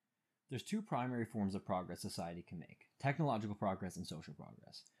There's two primary forms of progress society can make: technological progress and social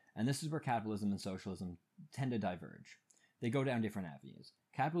progress. And this is where capitalism and socialism tend to diverge. They go down different avenues.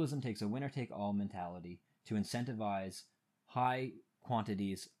 Capitalism takes a winner-take-all mentality to incentivize high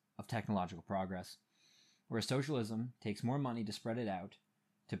quantities of technological progress, whereas socialism takes more money to spread it out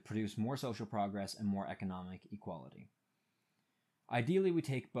to produce more social progress and more economic equality. Ideally, we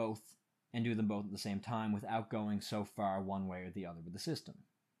take both and do them both at the same time without going so far one way or the other with the system.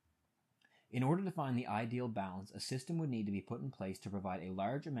 In order to find the ideal balance, a system would need to be put in place to provide a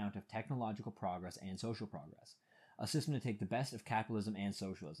large amount of technological progress and social progress, a system to take the best of capitalism and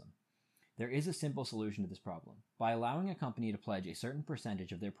socialism. There is a simple solution to this problem. By allowing a company to pledge a certain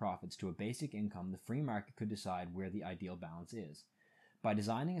percentage of their profits to a basic income, the free market could decide where the ideal balance is. By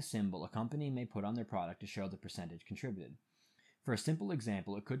designing a symbol, a company may put on their product to show the percentage contributed. For a simple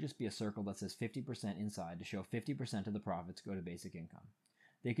example, it could just be a circle that says 50% inside to show 50% of the profits go to basic income.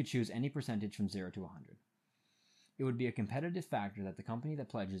 They could choose any percentage from 0 to 100. It would be a competitive factor that the company that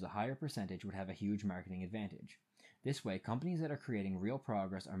pledges a higher percentage would have a huge marketing advantage. This way, companies that are creating real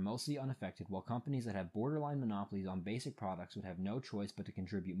progress are mostly unaffected, while companies that have borderline monopolies on basic products would have no choice but to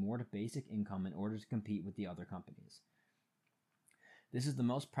contribute more to basic income in order to compete with the other companies. This is the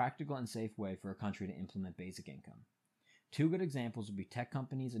most practical and safe way for a country to implement basic income. Two good examples would be tech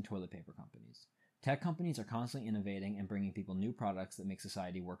companies and toilet paper companies. Tech companies are constantly innovating and bringing people new products that make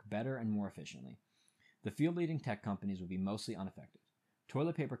society work better and more efficiently. The field-leading tech companies would be mostly unaffected.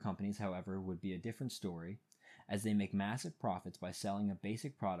 Toilet paper companies, however, would be a different story, as they make massive profits by selling a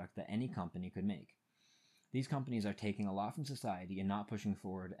basic product that any company could make. These companies are taking a lot from society and not pushing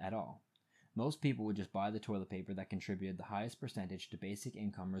forward at all. Most people would just buy the toilet paper that contributed the highest percentage to basic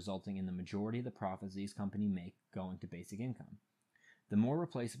income, resulting in the majority of the profits these companies make going to basic income. The more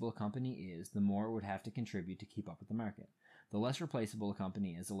replaceable a company is, the more it would have to contribute to keep up with the market. The less replaceable a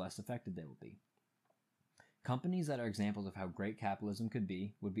company is, the less affected they will be. Companies that are examples of how great capitalism could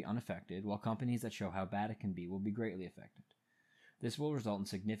be would be unaffected, while companies that show how bad it can be will be greatly affected. This will result in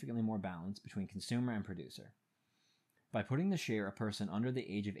significantly more balance between consumer and producer. By putting the share a person under the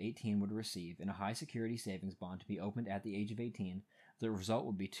age of 18 would receive in a high-security savings bond to be opened at the age of 18, the result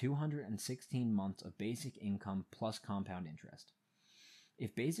would be 216 months of basic income plus compound interest.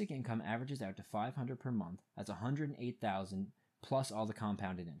 If basic income averages out to $500 per month, that's $108,000 plus all the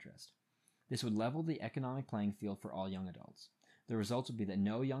compounded interest. This would level the economic playing field for all young adults. The results would be that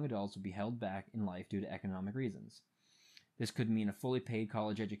no young adults would be held back in life due to economic reasons. This could mean a fully paid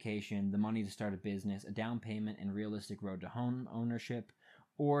college education, the money to start a business, a down payment, and realistic road to home ownership,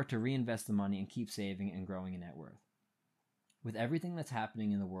 or to reinvest the money and keep saving and growing a net worth. With everything that's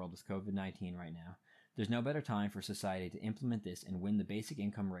happening in the world with COVID-19 right now, there's no better time for society to implement this and win the basic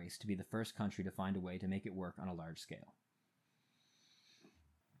income race to be the first country to find a way to make it work on a large scale.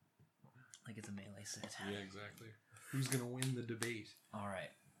 Like it's a melee set. Yeah, exactly. Who's going to win the debate? All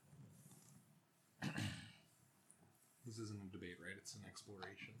right. This isn't a debate, right? It's an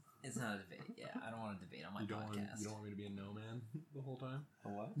exploration. It's not a debate. Yeah, I don't want to debate on my podcast. You don't want me to be a no man the whole time? A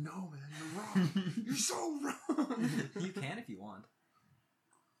what? No, man, you're wrong. You're so wrong. You can if you want.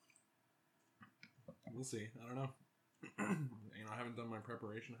 We'll see. I don't know. I haven't done my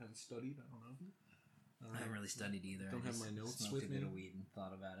preparation. I haven't studied. I don't know. I haven't really studied either. Don't have my notes with me. Smoked a bit of weed and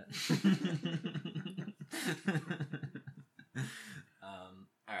thought about it.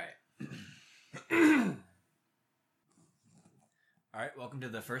 All right. All right, welcome to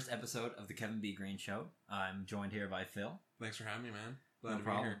the first episode of the Kevin B. Green Show. I'm joined here by Phil. Thanks for having me, man. Glad No to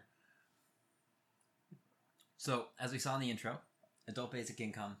problem. be here. So, as we saw in the intro, adult basic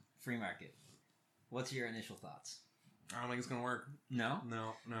income, free market. What's your initial thoughts? I don't think it's going to work. No?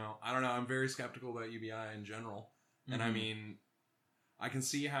 No. I don't know. I'm very skeptical about UBI in general. And I mean, I can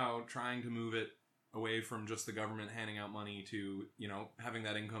see how trying to move it away from just the government handing out money to, having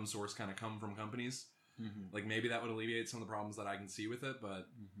that income source kind of come from companies. Like, maybe that would alleviate some of the problems that I can see with it, but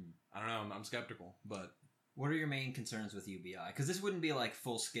I don't know. I'm skeptical, but... What are your main concerns with UBI? Because this wouldn't be, like,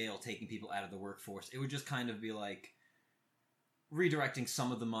 full-scale taking people out of the workforce. It would just kind of be, like, redirecting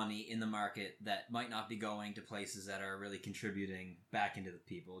some of the money in the market that might not be going to places that are really contributing back into the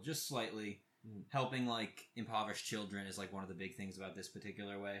people. Just slightly helping, like, impoverished children is, like, one of the big things about this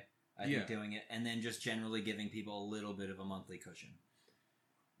particular way. I think doing it. And then just generally giving people a little bit of a monthly cushion.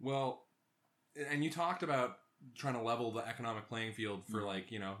 Well... And you talked about trying to level the economic playing field for,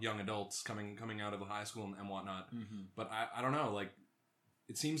 like, young adults coming out of the high school and whatnot. But I don't know, like,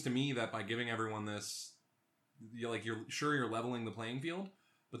 it seems to me that by giving everyone this, you're leveling the playing field,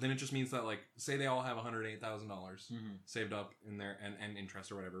 but then it just means that, like, say they all have $108,000 saved up in there and interest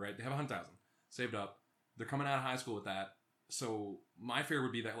or whatever, right? They have $100,000 saved up. They're coming out of high school with that. So my fear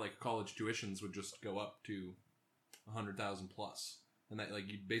would be that like college tuitions would just go up to 100,000 plus, and that like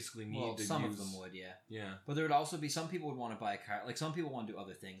you basically need to some use... of them would, yeah. Yeah. But there would also be some people would want to buy a car. Like some people want to do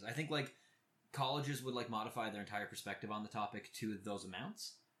other things. I think like colleges would like modify their entire perspective on the topic to those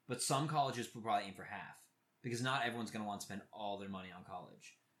amounts. But some colleges would probably aim for half because not everyone's going to want to spend all their money on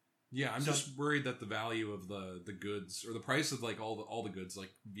college. Yeah, I'm just worried that the value of the goods or the price of like all the goods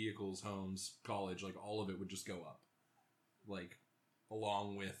like vehicles, homes, college, like all of it would just go up, like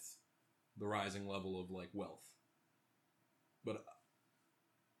along with the rising level of like wealth. But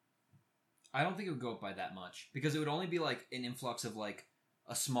I don't think it would go up by that much because it would only be like an influx of like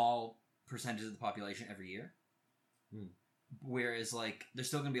a small percentage of the population every year. Whereas like there's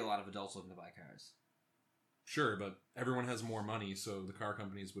still going to be a lot of adults looking to buy cars. Sure, but everyone has more money, so the car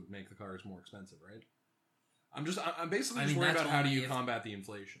companies would make the cars more expensive, right? I'm basically just worried about how do you combat the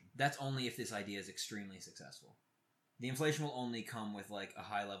inflation. That's only if this idea is extremely successful. The inflation will only come with like a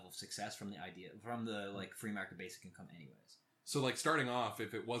high level of success from the like free market basic income anyways. So like starting off,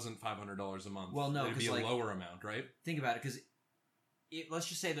 if it wasn't $500 a month, well, no, it'd be a like, lower amount, right? Think about it, because let's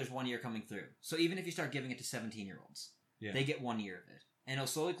just say there's 1 year coming through. So even if you start giving it to 17-year-olds, they get 1 year of it, and it'll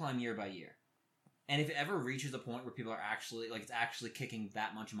slowly climb year by year. And if it ever reaches a point where people are actually like it's actually kicking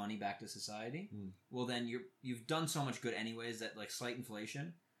that much money back to society, well then you've done so much good anyways that like slight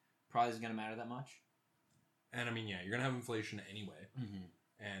inflation probably isn't going to matter that much. And I mean, yeah, you're going to have inflation anyway.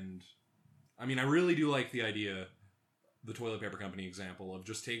 And I mean, I really do like the idea, the toilet paper company example, of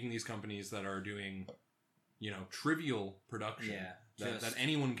just taking these companies that are doing, you know, trivial production that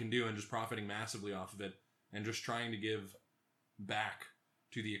anyone can do and just profiting massively off of it and just trying to give back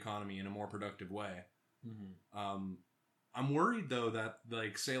to the economy in a more productive way. I'm worried though that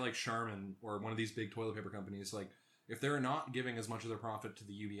like say like Charmin or one of these big toilet paper companies, like if they're not giving as much of their profit to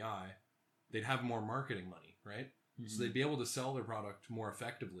the UBI, they'd have more marketing money, right? So they'd be able to sell their product more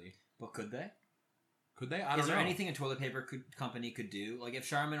effectively. But could they? Could they? I don't know. Is there anything a toilet paper company could do? Like if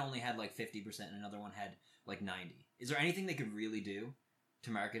Charmin only had like 50% and another one had like 90%, is there anything they could really do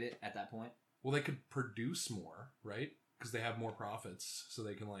to market it at that point? Well, they could produce more, right? Because they have more profits, so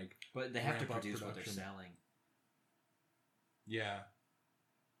they can like. But they have to produce what they're selling. Yeah,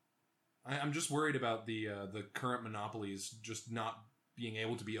 I'm just worried about the current monopolies just not being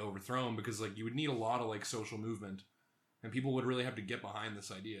able to be overthrown because like you would need a lot of like social movement, and people would really have to get behind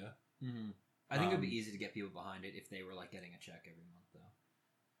this idea. I think it would be easy to get people behind it if they were like getting a check every month, though.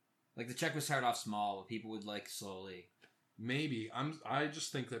 Like the check would start off small, but people would like slowly. Maybe I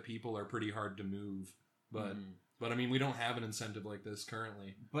just think that people are pretty hard to move, but. But I mean, we don't have an incentive like this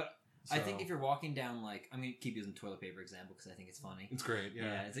currently. But so. I think if you're walking down, like, I'm going to keep using toilet paper example because I think it's funny. It's great,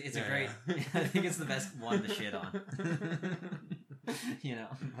 yeah. It's a great. I think it's the best one to shit on. You know,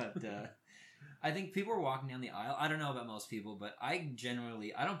 but I think people are walking down the aisle. I don't know about most people, but I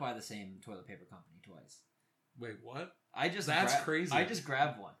don't buy the same toilet paper company twice. Wait, what? That's crazy. I just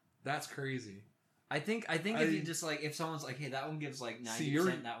grab one. That's crazy. I think if you just like if someone's like, hey, that one gives like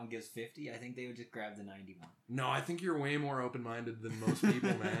 90%, that one gives 50%, I think they would just grab the 91. No, I think you're way more open minded than most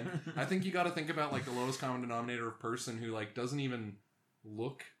people, man. I think you got to think about like the lowest common denominator of person who like doesn't even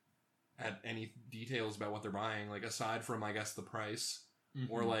look at any details about what they're buying, like aside from I guess the price,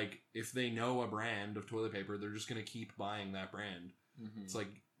 or like if they know a brand of toilet paper, they're just gonna keep buying that brand. It's like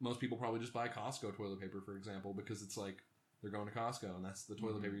most people probably just buy Costco toilet paper, for example, because it's like they're going to Costco and that's the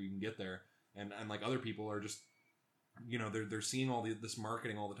toilet paper you can get there. And like other people are just, you know, they're seeing all this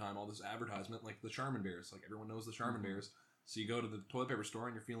marketing all the time, all this advertisement, like the Charmin bears. Like everyone knows the Charmin bears. So you go to the toilet paper store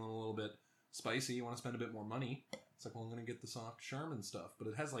and you're feeling a little bit spicy. You want to spend a bit more money. It's like, well, I'm going to get the soft Charmin stuff, but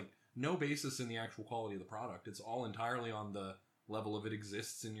it has like no basis in the actual quality of the product. It's all entirely on the level of it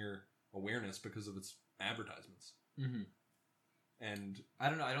exists in your awareness because of its advertisements. And I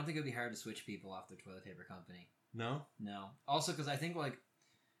don't know. I don't think it'd be hard to switch people off their toilet paper company. No. Also, because I think like.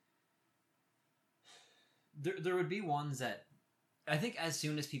 There would be ones that I think as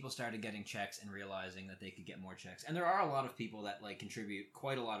soon as people started getting checks and realizing that they could get more checks, and there are a lot of people that like contribute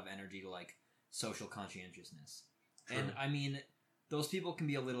quite a lot of energy to like social conscientiousness. True. And I mean, those people can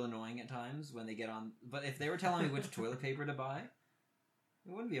be a little annoying at times when they get on. But if they were telling me which toilet paper to buy,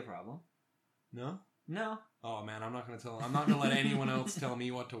 it wouldn't be a problem. No. Oh man, I'm not gonna let anyone else tell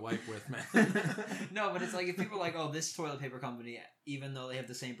me what to wipe with, man. No, but it's like if people are like, oh, this toilet paper company, even though they have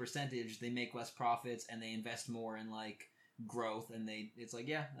the same percentage, they make less profits and they invest more in like growth, and it's like,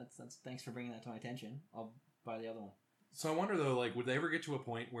 yeah, that's thanks for bringing that to my attention. I'll buy the other one. So I wonder though, like, would they ever get to a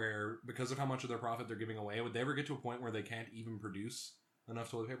point where, because of how much of their profit they're giving away, would they ever get to a point where they can't even produce enough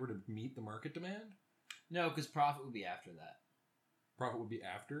toilet paper to meet the market demand? No, because profit would be after that. Profit would be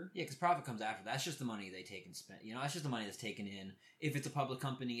after? Yeah, because profit comes after. That's just the money they take and spend. You know, that's just the money that's taken in. If it's a public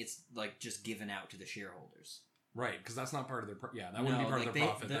company, it's like just given out to the shareholders. Right, because that's not part of their... that wouldn't be part of their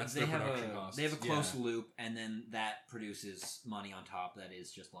profit. That's their production costs. They have a closed loop, and then that produces money on top that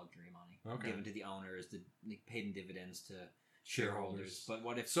is just luxury money. Okay. Given to the owners, paid in dividends to shareholders. But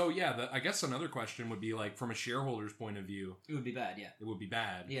what if... So, yeah, I guess another question would be, like, from a shareholder's point of view... It would be bad, yeah. It would be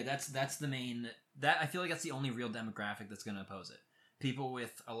bad. Yeah, that's the main... I feel like that's the only real demographic that's going to oppose it. People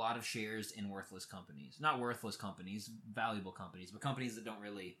with a lot of shares in worthless companies. Not worthless companies, valuable companies, but companies that don't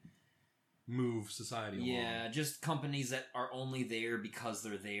really... move society along. Yeah, just companies that are only there because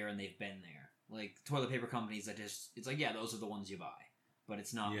they're there and they've been there. Like, toilet paper companies that just... It's like, yeah, those are the ones you buy. But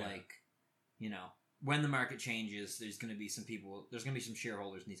it's not like, you know... When the market changes, there's going to be some people... There's going to be some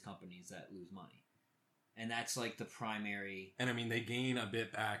shareholders in these companies that lose money. And that's, like, the primary... And, I mean, they gain a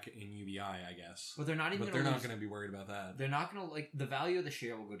bit back in UBI, I guess. But they're not even But they're not going to be worried about that. They're not going to, like... The value of the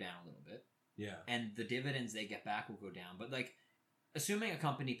share will go down a little bit. Yeah. And the dividends they get back will go down. But, like, assuming a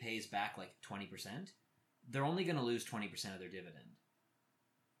company pays back, like, 20%, they're only going to lose 20% of their dividend.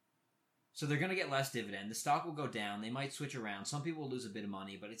 So they're going to get less dividend. The stock will go down. They might switch around. Some people will lose a bit of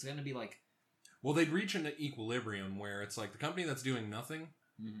money, but it's going to be, like... Well, they'd reach an equilibrium where it's like the company that's doing nothing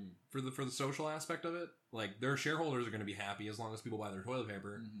for the social aspect of it, like their shareholders are going to be happy as long as people buy their toilet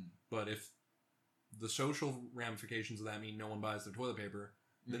paper. But if the social ramifications of that mean no one buys their toilet paper,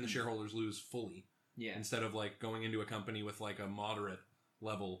 then the shareholders lose fully. Yeah. Instead of like going into a company with like a moderate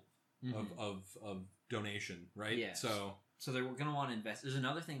level of donation, right? Yeah. So they're going to want to invest. There's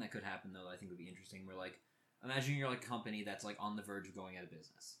another thing that could happen though that I think would be interesting. Where like, imagine you're like a company that's like on the verge of going out of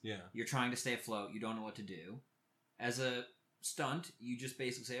business. Yeah. You're trying to stay afloat. You don't know what to do. As a stunt, you just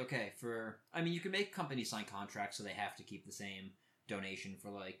basically say, okay, you can make companies sign contracts so they have to keep the same donation for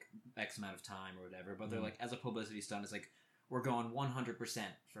like X amount of time or whatever. But they're like, as a publicity stunt, it's like, we're going 100%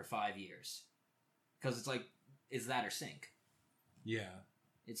 for 5 years. Because it's like, is that or sink? Yeah.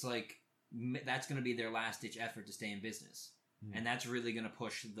 It's like, that's going to be their last ditch effort to stay in business. And that's really going to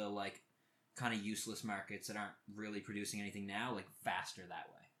push the like, kind of useless markets that aren't really producing anything now, like faster that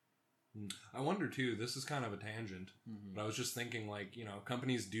way. I wonder too, this is kind of a tangent, but I was just thinking like, you know,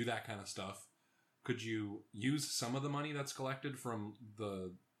 companies do that kind of stuff. Could you use some of the money that's collected from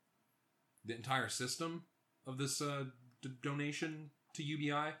the entire system of this donation to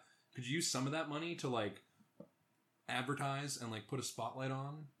UBI? Could you use some of that money to like advertise and like put a spotlight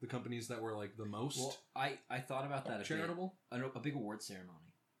on the companies that were like the most I thought about that charitable? A big award ceremony.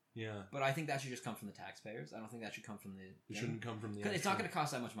 Yeah. But I think that should just come from the taxpayers. I don't think that should come from the... It shouldn't come from the... It's not going to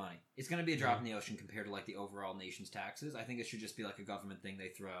cost that much money. It's going to be a drop in the ocean compared to like the overall nation's taxes. I think it should just be like a government thing they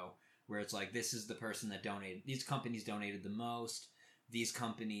throw where it's like, this is the person that donated... These companies donated the most. These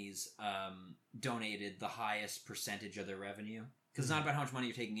companies donated the highest percentage of their revenue. Because it's not about how much money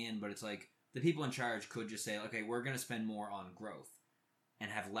you're taking in, but it's like the people in charge could just say, okay, we're going to spend more on growth and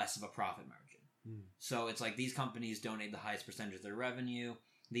have less of a profit margin. So it's like these companies donate the highest percentage of their revenue.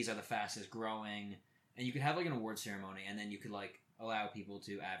 These are the fastest growing, and you could have like an award ceremony, and then you could like allow people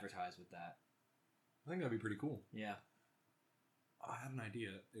to advertise with that. I think that'd be pretty cool. Yeah. I had an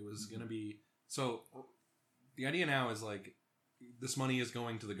idea. It was going to be... So, the idea now is like, this money is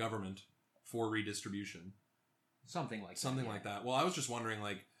going to the government for redistribution. Something like that. Well, I was just wondering,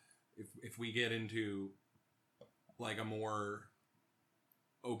 like, if we get into like a more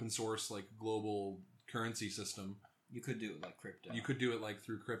open source, like global currency system... You could do it like crypto. You could do it like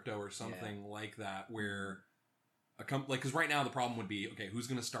through crypto or something like that, where because right now the problem would be, okay, who's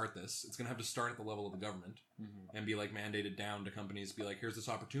going to start this? It's going to have to start at the level of the government and be like mandated down to companies. Be like, here's this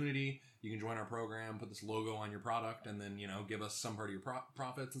opportunity. You can join our program, put this logo on your product, and then give us some part of your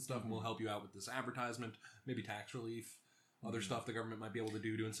profits and stuff, and we'll help you out with this advertisement, maybe tax relief, other stuff the government might be able to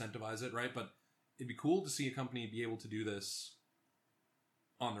do to incentivize it, right? But it'd be cool to see a company be able to do this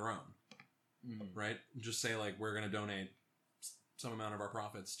on their own. Right? Just say like, we're going to donate some amount of our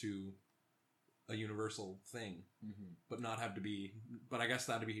profits to a universal thing, but not have to be, but I guess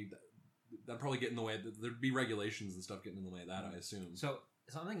that'd probably get in the way. There'd be regulations and stuff getting in the way of that, I assume. So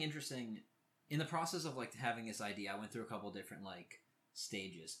something interesting in the process of like having this idea, I went through a couple different like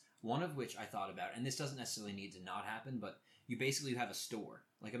stages, one of which I thought about, and this doesn't necessarily need to not happen, but you basically have a store.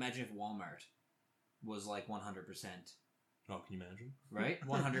 Like imagine if Walmart was like 100%. Oh, can you imagine? Right?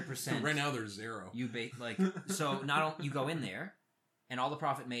 100%. Right now there's zero. So not only you go in there, and all the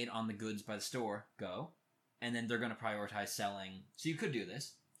profit made on the goods by the store go, and then they're going to prioritize selling. So you could do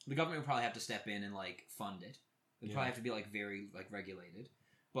this. The government would probably have to step in and like fund it. It would probably have to be like very like regulated.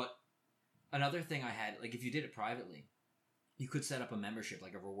 But another thing I had, like if you did it privately, you could set up a membership,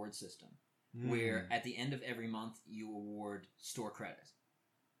 like a reward system. where at the end of every month you award store credit.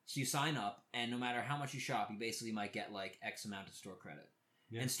 So you sign up, and no matter how much you shop, you basically might get like X amount of store credit.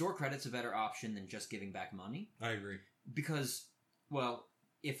 Yeah. And store credit's a better option than just giving back money. I agree. Because, well,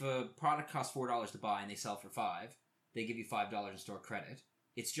 if a product costs $4 to buy and they sell for $5, they give you $5 in store credit.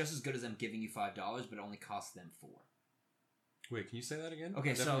 It's just as good as them giving you $5, but it only costs them $4. Wait, can you say that again?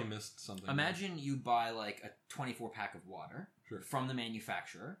 Okay, I definitely missed something. Imagine you buy like a 24 pack of water from the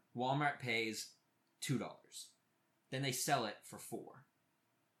manufacturer. Walmart pays $2. Then they sell it for $4.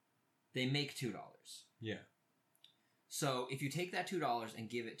 They make $2. Yeah. So if you take that $2 and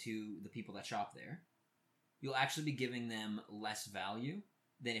give it to the people that shop there, you'll actually be giving them less value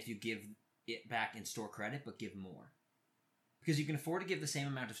than if you give it back in store credit, but give more. Because you can afford to give the same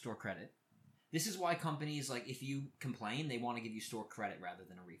amount of store credit. This is why companies, like, if you complain, they want to give you store credit rather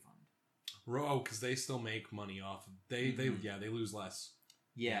than a refund. Oh, because they still make money off of... They lose less.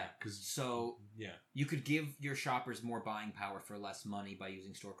 Yeah, you could give your shoppers more buying power for less money by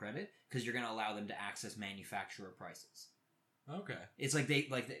using store credit, because you're going to allow them to access manufacturer prices. Okay. It's like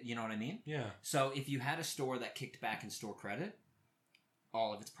you know what I mean? Yeah. So if you had a store that kicked back in store credit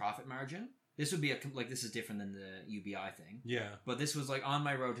all of its profit margin, this would be this is different than the UBI thing. Yeah. But this was like on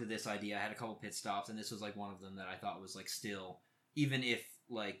my road to this idea. I had a couple pit stops, and this was like one of them that I thought was like still, even if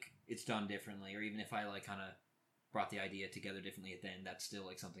like it's done differently, or even if I like kind of brought the idea together differently at the end, that's still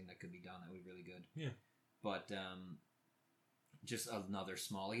like something that could be done that would be really good. Yeah. But just another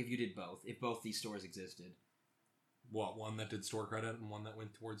small, like if you did both, if both these stores existed. What, one that did store credit and one that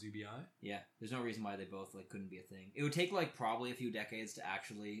went towards UBI? Yeah, there's no reason why they both like couldn't be a thing. It would take like probably a few decades to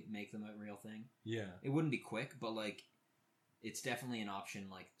actually make them a real thing. Yeah. It wouldn't be quick, but like it's definitely an option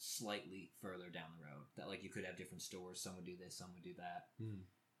like slightly further down the road that like you could have different stores. Some would do this, some would do that.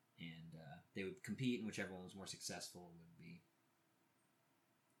 And they would compete, and whichever one was more successful would be.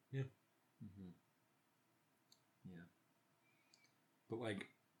 Yeah. Mm-hmm. Yeah. But like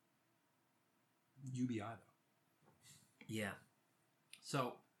UBI though. Yeah.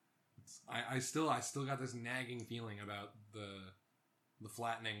 So I still got this nagging feeling about the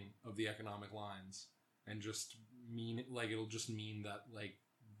flattening of the economic lines, and just mean like it'll just mean that like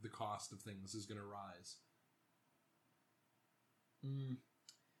the cost of things is going to rise.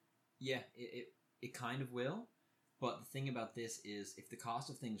 Yeah, it kind of will, but the thing about this is if the cost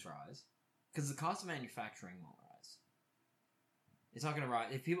of things rise, because the cost of manufacturing won't rise. It's not going to rise.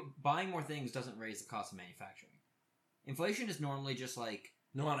 If people buying more things doesn't raise the cost of manufacturing. Inflation is normally just like...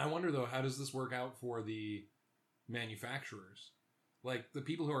 No, and I wonder, though, how does this work out for the manufacturers? Like, the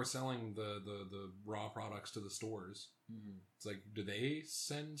people who are selling the raw products to the stores. Mm-hmm. It's like, do they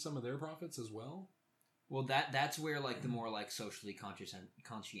send some of their profits as well? Well, that's where, like, the more, like, socially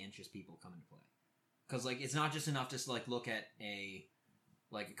conscientious people come into play. Because, like, it's not just enough to, like, look at a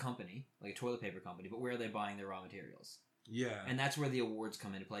company, like a toilet paper company, but where are they buying their raw materials? Yeah. And that's where the awards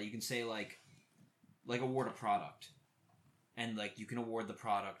come into play. You can say, like award a product. And, like, you can award the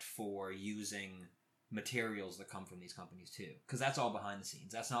product for using materials that come from these companies, too. Because that's all behind the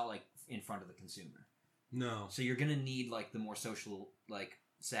scenes. That's not, like, in front of the consumer. No. So you're going to need, like, the more social, like,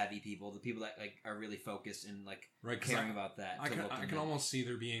 savvy people, the people that, like, are really focused and, like, caring about that. I can almost see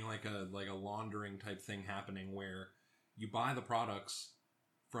there being, like a laundering type thing happening where you buy the products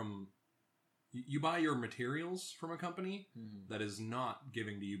from... You buy your materials from a company that is not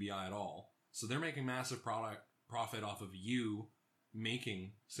giving to UBI at all. So they're making massive profit off of you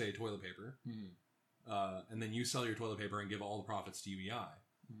making, say, toilet paper, and then you sell your toilet paper and give all the profits to UBI.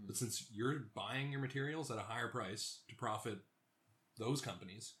 But since you're buying your materials at a higher price to profit those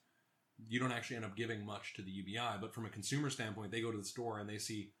companies, you don't actually end up giving much to the UBI. But from a consumer standpoint, they go to the store and they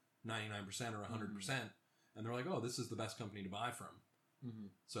see 99% or 100%, and they're like, oh, this is the best company to buy from.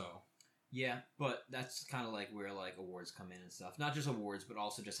 So... Yeah, but that's kind of like where like awards come in and stuff. Not just awards, but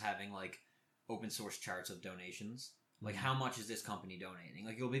also just having like open source charts of donations. Like how much is this company donating?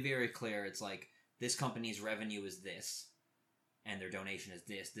 Like it'll be very clear. It's like this company's revenue is this, and their donation is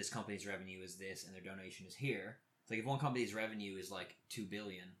this. This company's revenue is this, and their donation is here. It's like if one company's revenue is like $2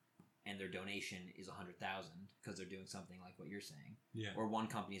 billion, and their donation is 100,000 because they're doing something like what you're saying. Yeah. Or one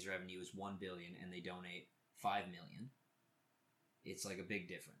company's revenue is $1 billion and they donate $5 million. It's like a big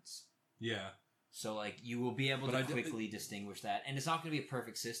difference. Yeah. So, like, you will be able to quickly distinguish that. And it's not going to be a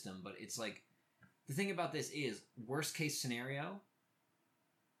perfect system, but it's like... The thing about this is, worst case scenario,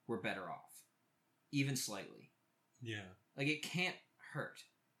 we're better off. Even slightly. Yeah. Like, it can't hurt.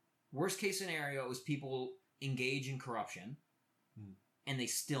 Worst case scenario is people engage in corruption, and they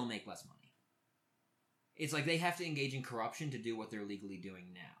still make less money. It's like they have to engage in corruption to do what they're legally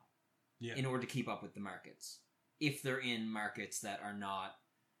doing now. Yeah. In order to keep up with the markets. If they're in markets that are not...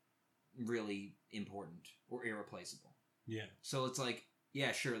 really important or irreplaceable. Yeah. So it's like,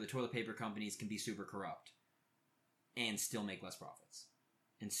 yeah, sure, the toilet paper companies can be super corrupt and still make less profits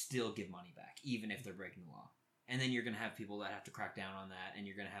and still give money back, even if they're breaking the law. And then you're going to have people that have to crack down on that, and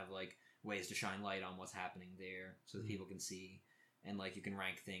you're going to have, like, ways to shine light on what's happening there so that people can see, and, like, you can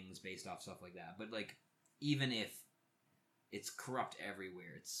rank things based off stuff like that. But, like, even if it's corrupt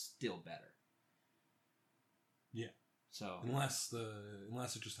everywhere, it's still better. Yeah. So unless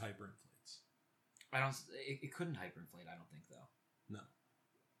it just hyperinflates. It couldn't hyperinflate, I don't think, though. No.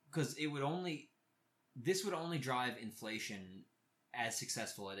 Because this would only drive inflation as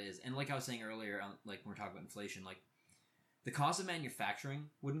successful it is. And like I was saying earlier, like when we're talking about inflation, like the cost of manufacturing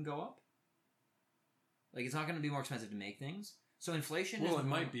wouldn't go up. Like it's not going to be more expensive to make things. So inflation it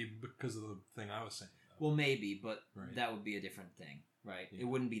might be because of the thing I was saying, though. Well, maybe, but right. That would be a different thing, right? Yeah. It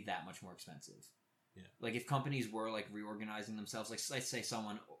wouldn't be that much more expensive. Yeah. Like if companies were like reorganizing themselves, like let's say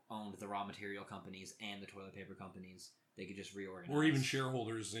someone owned the raw material companies and the toilet paper companies, they could just reorganize. Or even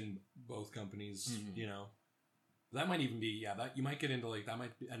shareholders in both companies, you know. That might even be, that you might get into, like, that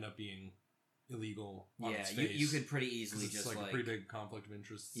might end up being illegal on its face. You could pretty easily just, like, a pretty big conflict of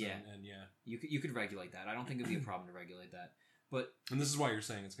interests. Yeah. And You could regulate that. I don't think it would be a problem to regulate that. And this is why you're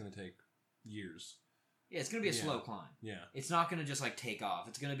saying it's going to take years. Yeah, it's going to be a slow climb. Yeah. It's not going to just, like, take off.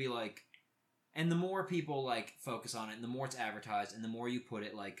 It's going to be, like... And the more people, like, focus on it, and the more it's advertised, and the more you put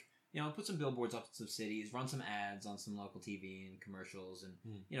it, like... You know, put some billboards up to some cities, run some ads on some local TV and commercials,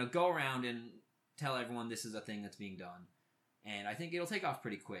 and, you know, go around and tell everyone this is a thing that's being done. And I think it'll take off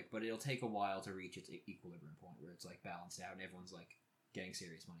pretty quick, but it'll take a while to reach its equilibrium point where it's, like, balanced out and everyone's, like, getting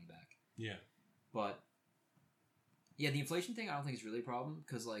serious money back. Yeah. But, yeah, the inflation thing I don't think is really a problem,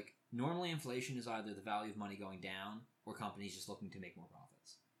 because, like, normally inflation is either the value of money going down or companies just looking to make more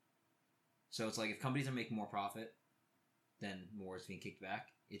profits. So it's like if companies are making more profit, then more is being kicked back.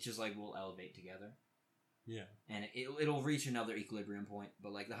 It's just like we'll elevate together. Yeah. And it'll reach another equilibrium point,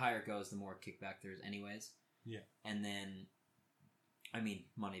 but like the higher it goes, the more kickback there is anyways. Yeah. And then, I mean,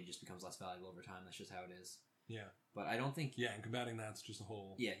 money just becomes less valuable over time. That's just how it is. Yeah. But I don't think... Yeah, and combating that's just a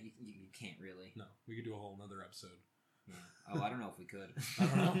whole... Yeah, you can't really. No, we could do a whole another episode. Yeah. Oh, I don't know if we could. I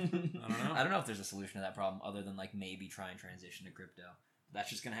don't know. I don't know if there's a solution to that problem other than like maybe try and transition to crypto. That's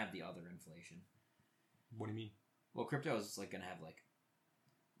just going to have the other inflation. What do you mean? Well, crypto is like going to have like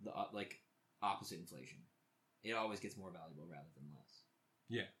the opposite inflation. It always gets more valuable rather than less.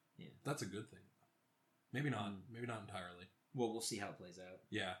 Yeah. Yeah. That's a good thing. Maybe not. Maybe not entirely. Well, we'll see how it plays out.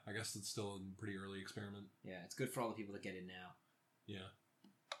 Yeah, I guess it's still a pretty early experiment. Yeah, it's good for all the people that get in now. Yeah.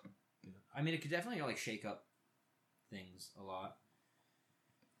 I mean, it could definitely like shake up things a lot.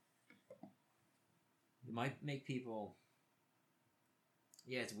 It might make people...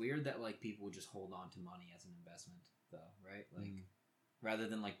 Yeah, it's weird that like people would just hold on to money as an investment, though, right? Like, rather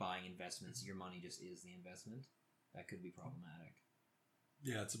than like buying investments, your money just is the investment. That could be problematic.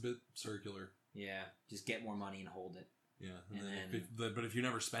 Yeah, it's a bit circular. Yeah, just get more money and hold it. Yeah, and then but if you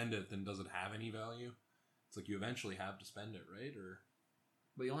never spend it, then does it have any value? It's like you eventually have to spend it, right? Or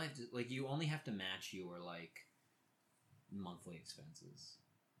but you only have to match your like monthly expenses.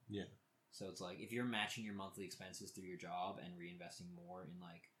 Yeah. So it's like if you're matching your monthly expenses through your job and reinvesting more in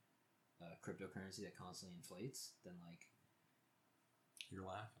like cryptocurrency that constantly inflates, then like you're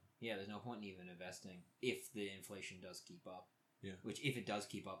laughing. Yeah, there's no point in even investing if the inflation does keep up. Yeah. Which if it does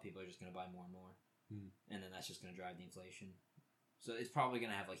keep up, people are just going to buy more and more. Mm. And then that's just going to drive the inflation. So it's probably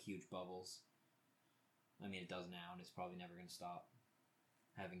going to have like huge bubbles. I mean, it does now, and it's probably never going to stop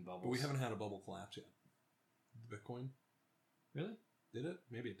having bubbles. But we haven't had a bubble collapse yet. The Bitcoin? Really? Did it?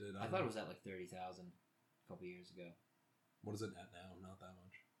 Maybe it did. I thought it was at like 30,000 a couple years ago. What is it at now? Not that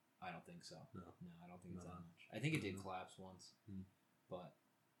much. I don't think so. No, I don't think it's that much. I think it did collapse once, but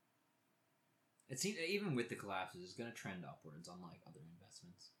it seems even with the collapses, it's going to trend upwards, unlike other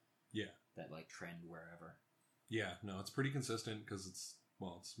investments. Yeah, that like trend wherever. Yeah, no, it's pretty consistent because it's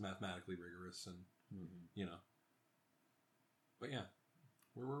mathematically rigorous and you know. But yeah,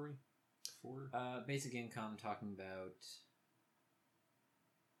 where were we? Basic income, talking about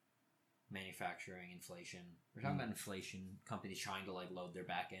manufacturing, inflation. We're talking about inflation, companies trying to like load their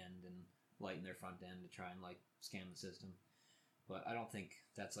back end and lighten their front end to try and like scam the system. But I don't think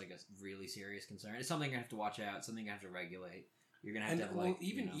that's like a really serious concern. It's something you have to watch out. It's something you have to regulate. You're gonna have to have, like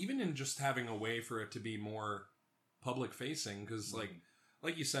even in just having a way for it to be more public facing, because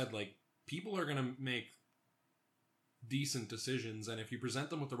like you said, like people are gonna make decent decisions, and if you present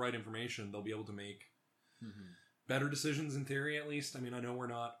them with the right information, they'll be able to make better decisions in theory, at least. I mean, I know we're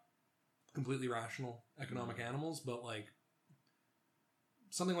not completely rational economic animals, but like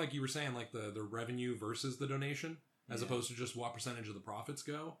something like you were saying, like the revenue versus the donation. as opposed to just what percentage of the profits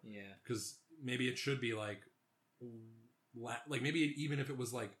go. Yeah. Because maybe it should be like maybe even if it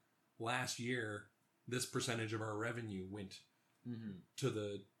was like last year, this percentage of our revenue went to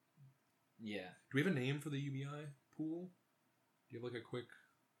the. Yeah. Do we have a name for the UBI pool? Do you have like a quick?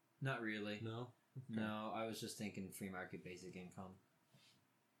 Not really. No. Okay. No, I was just thinking free market basic income.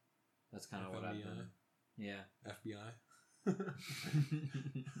 That's kind of what I've been. Yeah. FBI.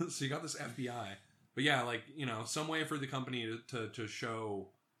 So you got this FBI, but yeah, like, you know, some way for the company to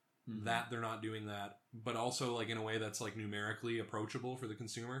show that they're not doing that, but also like in a way that's like numerically approachable for the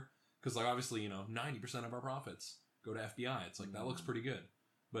consumer. Because like obviously, you know, 90% of our profits go to FBI. It's like that looks pretty good,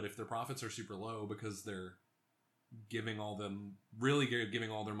 but if their profits are super low because they're giving all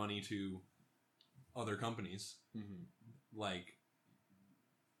their money to other companies, like,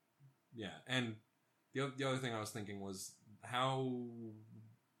 yeah. And the other thing I was thinking was, how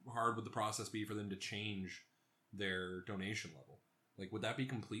hard would the process be for them to change their donation level? Like, would that be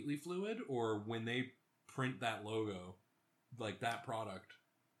completely fluid, or when they print that logo, like that product,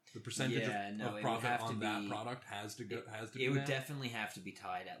 the percentage of profit on that product has to be? It would definitely have to be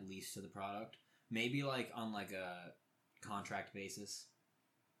tied at least to the product. Maybe like on like a contract basis.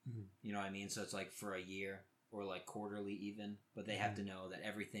 You know what I mean? So it's like for a year or like quarterly even, but they have to know that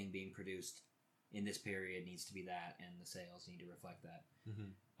everything being produced in this period needs to be that, and the sales need to reflect that.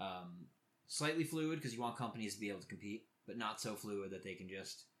 Slightly fluid because you want companies to be able to compete, but not so fluid that they can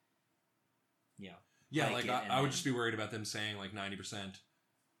just, you know. Yeah, like I would just be worried about them saying like 90%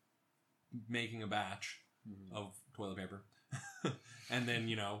 making a batch of toilet paper, and then,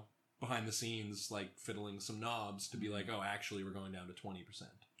 you know, behind the scenes like fiddling some knobs to be like, oh, actually we're going down to 20%.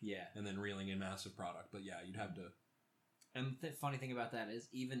 Yeah, and then reeling in massive product. But yeah, you'd have to. And the funny thing about that is,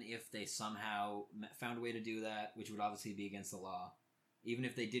 even if they somehow found a way to do that, which would obviously be against the law, even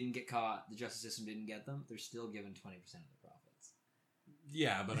if they didn't get caught, the justice system didn't get them, they're still given 20% of the profits.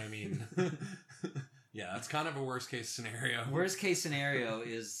 Yeah, but I mean, yeah, that's kind of a worst case scenario. Worst case scenario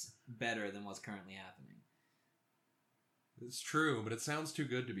is better than what's currently happening. It's true, but it sounds too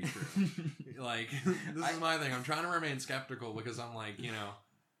good to be true. Like, this is my thing. I'm trying to remain skeptical because I'm like, you know,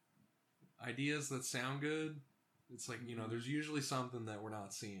 ideas that sound good, it's like, you know, there's usually something that we're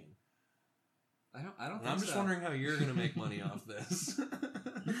not seeing. I don't think I'm just wondering how you're going to make money off this.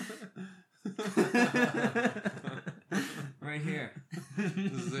 Right here.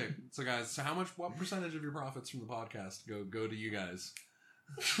 This is it. So guys, what percentage of your profits from the podcast go to you guys?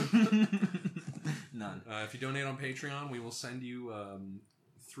 None. If you donate on Patreon, we will send you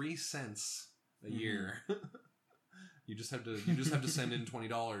 3 cents a year. You just have to send in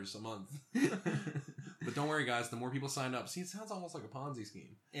 $20 a month. But don't worry, guys. The more people sign up, see, it sounds almost like a Ponzi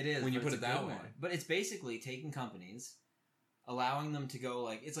scheme. It is when you put it that way. But it's basically taking companies, allowing them to go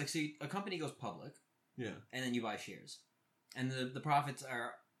like, it's like, so a company goes public, yeah, and then you buy shares, and the profits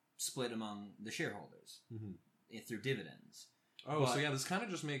are split among the shareholders through dividends. Oh, so yeah, this kind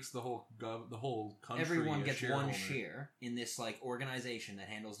of just makes the whole country. Everyone gets one share in this like organization that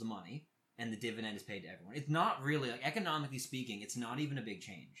handles the money, and the dividend is paid to everyone. It's not really, like, economically speaking, it's not even a big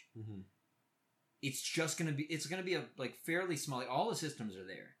change. It's just gonna be a like fairly small. Like, all the systems are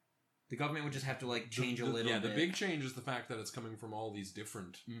there. The government would just have to like change a little. Yeah, bit. The big change is the fact that it's coming from all these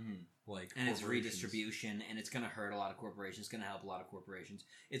different like, and it's redistribution, and it's gonna hurt a lot of corporations. It's gonna help a lot of corporations.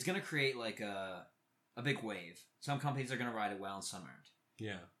 It's gonna create like a big wave. Some companies are gonna ride it well, and some aren't.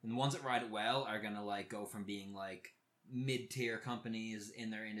 Yeah, and the ones that ride it well are gonna like go from being like mid-tier companies in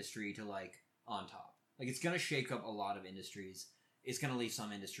their industry to like on top. Like, it's gonna shake up a lot of industries. It's going to leave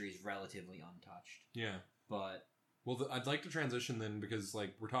some industries relatively untouched. Yeah. But... Well, I'd like to transition then, because,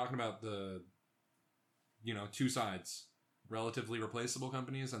 like, we're talking about the, you know, two sides. Relatively replaceable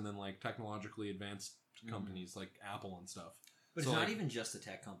companies, and then, like, technologically advanced companies like Apple and stuff. But it's not even just the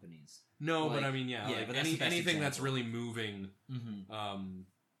tech companies. No, like, but I mean, like, but anything that's really moving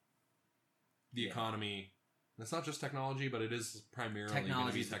the economy. It's not just technology, but it is primarily technology.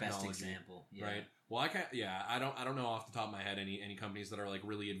 Technology is the best example, right? Well, I can't. Yeah, I don't know off the top of my head any companies that are like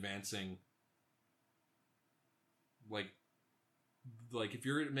really advancing. Like if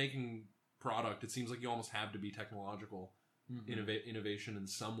you're making product, it seems like you almost have to be technological innovation in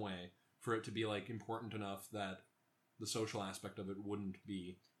some way for it to be like important enough that the social aspect of it wouldn't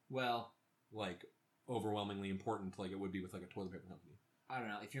be like overwhelmingly important like it would be with like a toilet paper company. I don't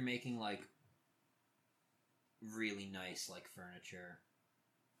know, if you're making like really nice like furniture,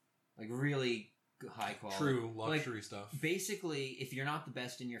 like really high quality, true luxury like, stuff. Basically, if you're not the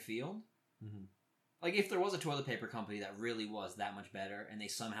best in your field, like if there was a toilet paper company that really was that much better, and they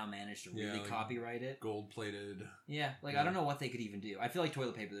somehow managed to really like copyright it, gold plated. I don't know what they could even do. I feel like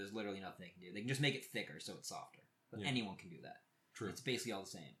toilet paper, there's literally nothing they can do. They can just make it thicker so it's softer. But Yeah. anyone can do that. True. It's basically all the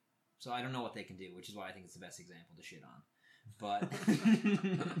same. So I don't know what they can do, which is why I think it's the best example to shit on. But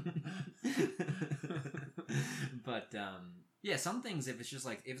but yeah, some things, if it's just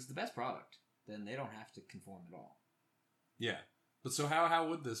like, if it's the best product, then they don't have to conform at all. Yeah. But so how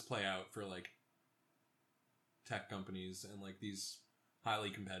would this play out for like tech companies and like these highly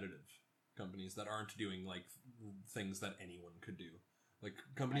competitive companies that aren't doing like things that anyone could do? Like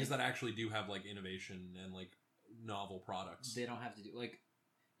companies that actually do have like innovation and like novel products. They don't have to do, like,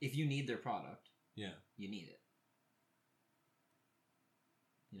 if you need their product, Yeah. you need it.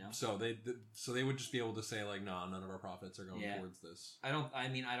 You know? So they would just be able to say like, no, none of our profits are going towards this. I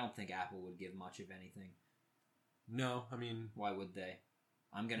don't think Apple would give much of anything. No, I mean, Why would they?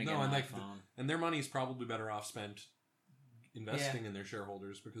 I'm gonna No, get and an like iPhone. and their money's probably better off spent investing in their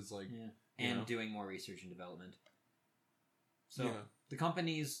shareholders because like And doing more research and development. So Yeah. the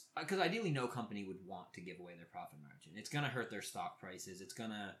companies, because ideally no company would want to give away their profit margin. It's gonna hurt their stock prices. It's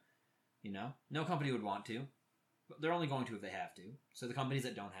gonna, no company would want to, but they're only going to if they have to. So the companies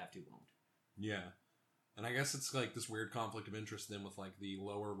that don't have to won't. Yeah. And I guess it's like this weird conflict of interest then with like the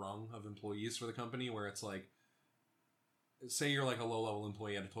lower rung of employees for the company where it's like, say you're like a low-level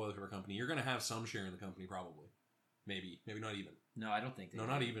employee at a toilet paper company, you're going to have some share in the company probably. Maybe not even. No, I don't think they No, do.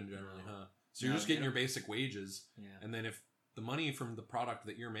 not even generally, No. huh? So you're No, just they getting your don't. basic wages, Yeah. and then if the money from the product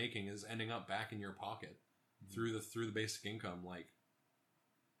that you're making is ending up back in your pocket through the basic income, like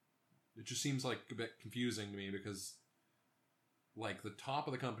it just seems like a bit confusing to me because like the top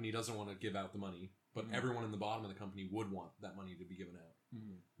of the company doesn't want to give out the money, but everyone in the bottom of the company would want that money to be given out.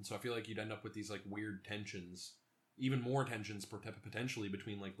 And so I feel like you'd end up with these like weird tensions, even more tensions potentially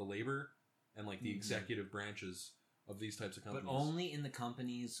between like the labor and like the executive branches of these types of companies. But only in the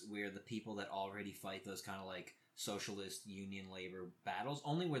companies where the people that already fight those kind of like socialist union labor battles,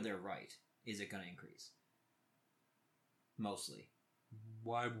 only where they're right, is it going to increase. Mostly.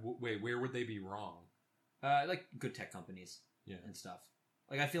 Wait, where would they be wrong? Like good tech companies Yeah. and stuff.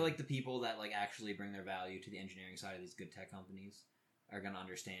 Like I feel like the people that like actually bring their value to the engineering side of these good tech companies are going to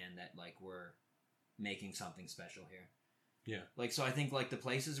understand that like we're making something special here. Yeah. Like, so I think like the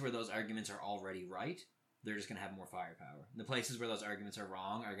places where those arguments are already right, they're just going to have more firepower. The places where those arguments are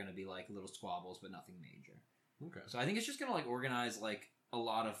wrong are going to be like little squabbles, but nothing major. Okay. So I think it's just going to like organize like a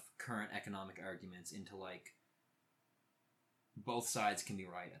lot of current economic arguments into like both sides can be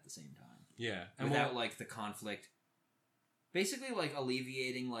right at the same time. Yeah. And without like the conflict, basically like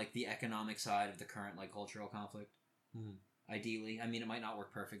alleviating like the economic side of the current like cultural conflict. Mhm. Ideally, I mean, it might not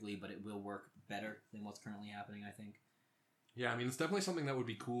work perfectly, but it will work better than what's currently happening, I think. Yeah, I mean, it's definitely something that would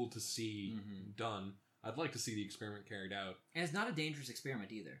be cool to see done. I'd like to see the experiment carried out. And it's not a dangerous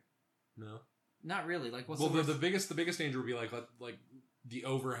experiment either. No. Not really. Like, what's Well, the the biggest danger would be like the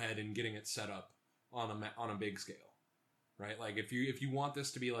overhead in getting it set up on a big scale, right? Like if you want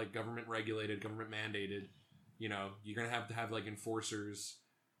this to be like government regulated, government mandated, you're gonna have to have like enforcers,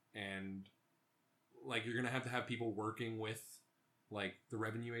 and like you're gonna have to have people working with like the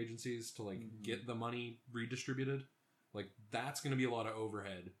revenue agencies to like get the money redistributed. Like that's gonna be a lot of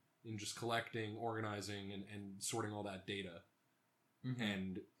overhead in just collecting, organizing, and sorting all that data.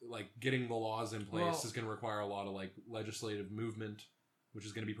 And like getting the laws in place is going to require a lot of like legislative movement, which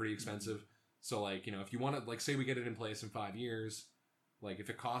is going to be pretty expensive. So like, if you want to, like, say we get it in place in 5 years, like if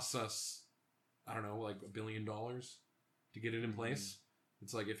it costs us, I don't know, like $1 billion to get it in place,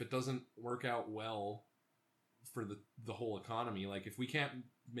 it's like if it doesn't work out well for the whole economy, like if we can't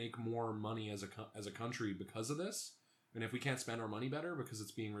make more money as a country because of this, and if we can't spend our money better because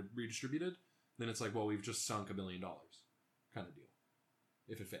it's being redistributed, then it's like, well, we've just sunk $1 billion kind of deal.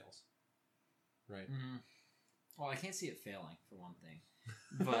 If it fails, right? Well, I can't see it failing for one thing,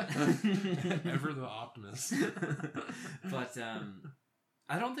 but ever the optimist. But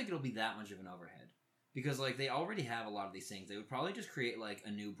I don't think it'll be that much of an overhead because like they already have a lot of these things. They would probably just create like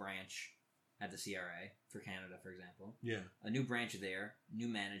a new branch at the CRA for Canada, for example. Yeah, a new branch there, new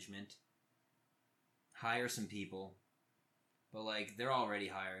management, hire some people, but like they're already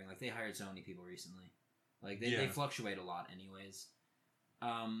hiring. Like they hired so many people recently. Like they fluctuate a lot, anyways.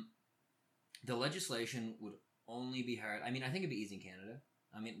 The legislation would only be hard. I mean, I think it'd be easy in Canada.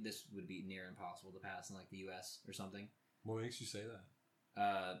 I mean, this would be near impossible to pass in like the U.S. or something. What makes you say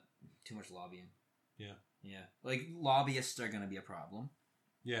that? Too much lobbying. Yeah. Like lobbyists are going to be a problem.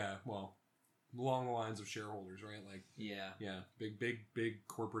 Yeah, well, along the lines of shareholders, right? Like, yeah, big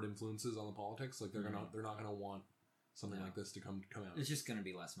corporate influences on the politics. Like they're not gonna want something like this to come out. It's just going to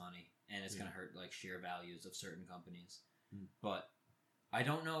be less money, and it's going to hurt like share values of certain companies. But I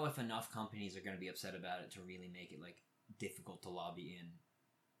don't know if enough companies are going to be upset about it to really make it like difficult to lobby in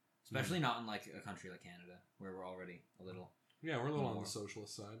especially not in like a country like Canada where we're already a little. Yeah, we're a little on more. the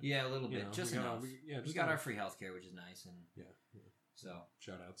socialist side. Yeah, a little bit, just enough. We got our enough. free healthcare, which is nice, and Yeah. so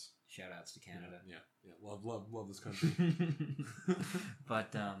Shout outs to Canada. Yeah. Love this country.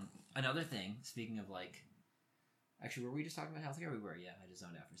 But another thing, speaking of like, actually, were we just talking about healthcare? We were, yeah. I just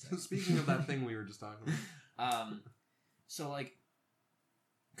zoned out for a second. Speaking of that thing we were just talking about. So like,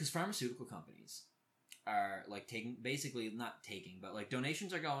 because pharmaceutical companies are like but like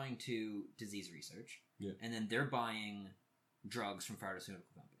donations are going to disease research, and then they're buying drugs from pharmaceutical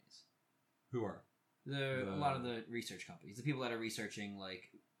companies. Who are? A lot of the research companies, the people that are researching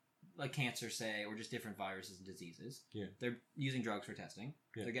like cancer, say, or just different viruses and diseases. Yeah. They're using drugs for testing.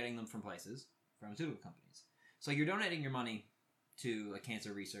 Yeah. They're getting them from pharmaceutical companies. So you're donating your money to like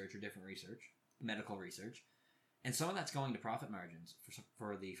cancer research or different research, medical research, and some of that's going to profit margins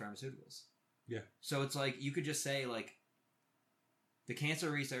for the pharmaceuticals. Yeah. So it's like you could just say like the cancer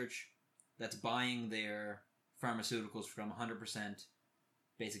research that's buying their pharmaceuticals from 100%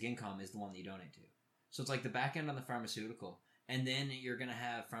 basic income is the one that you donate to. So it's like the back end on the pharmaceutical, and then you're going to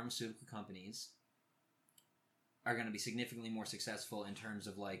have pharmaceutical companies are going to be significantly more successful in terms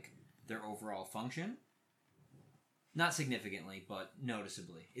of like their overall function. Not significantly, but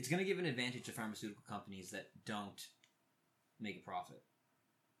noticeably. It's going to give an advantage to pharmaceutical companies that don't make a profit.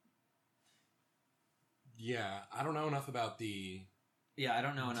 Yeah, I don't know enough about the Yeah, I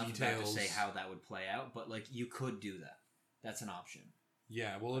don't know enough about to details. say how that would play out, but like you could do that. That's an option.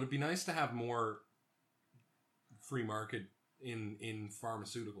 Yeah, well, it'd be nice to have more free market in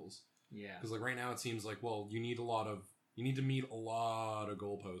pharmaceuticals. Yeah. Because like right now it seems like, well, you need to meet a lot of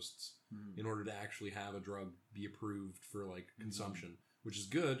goalposts in order to actually have a drug be approved for like consumption, which is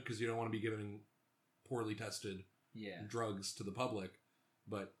good because you don't want to be giving poorly tested drugs to the public.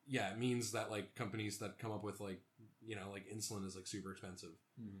 But yeah, it means that like companies that come up with like, you know, like insulin is like super expensive.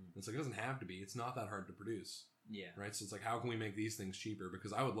 It's like, it doesn't have to be. It's not that hard to produce. Yeah. Right. So it's like, how can we make these things cheaper?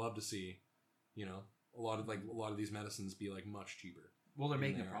 Because I would love to see, you know, a lot of these medicines be like much cheaper. Well, they're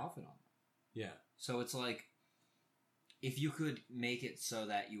making a profit on them. Yeah. So it's like, if you could make it so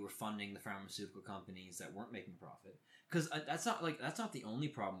that you were funding the pharmaceutical companies that weren't making profit, because that's not the only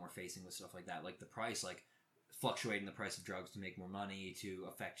problem we're facing with stuff like that. Like the price, like fluctuating the price of drugs to make more money, to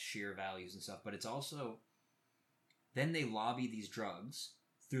affect sheer values and stuff. But it's also, then they lobby these drugs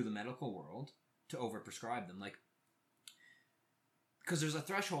through the medical world to overprescribe them. Like, because there's a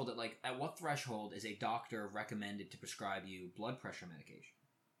threshold that, like, at what threshold is a doctor recommended to prescribe you blood pressure medication?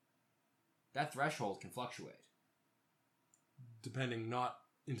 That threshold can fluctuate. Depending not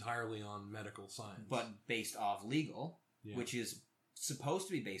entirely on medical science. But based off legal, Yeah. which is supposed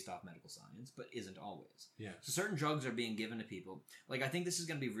to be based off medical science, but isn't always. Yeah. So certain drugs are being given to people. Like, I think this is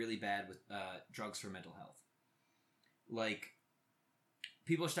going to be really bad with drugs for mental health. Like,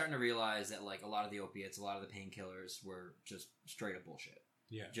 people are starting to realize that, like, a lot of the opiates, a lot of the painkillers were just straight up bullshit.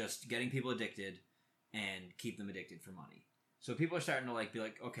 Yeah. Just getting people addicted and keep them addicted for money. So people are starting to, like, be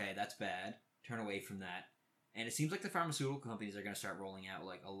like, okay, that's bad. Turn away from that. And it seems like the pharmaceutical companies are going to start rolling out,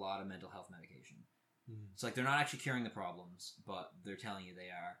 like, a lot of mental health medication. It's like they're not actually curing the problems, but they're telling you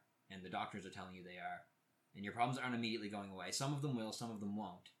they are, and the doctors are telling you they are, and your problems aren't immediately going away. Some of them will, some of them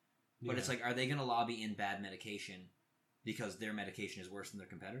won't. But it's like, are they going to lobby in bad medication because their medication is worse than their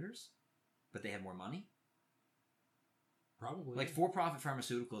competitors, but they have more money? Probably. Like, for-profit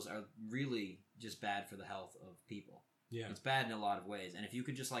pharmaceuticals are really just bad for the health of people. Yeah. It's bad in a lot of ways. And if you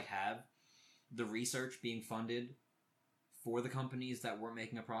could just, like, have the research being funded for the companies that weren't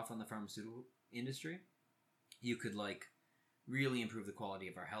making a profit on the pharmaceutical industry, you could, like, really improve the quality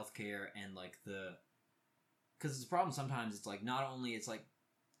of our healthcare and, like, because the problem sometimes it's like not only it's like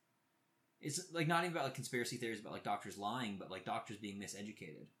not even about like conspiracy theories about like doctors lying, but like doctors being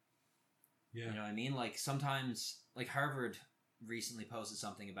miseducated. Yeah. You know what I mean? Like sometimes, like Harvard recently posted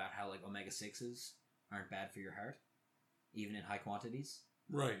something about how like omega-6s aren't bad for your heart, even in high quantities.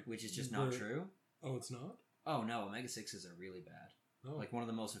 Right. Which is just not true. Oh, it's not? Oh no, omega-6s are really bad. Oh. Like one of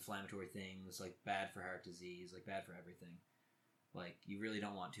the most inflammatory things, like bad for heart disease, like bad for everything. Like you really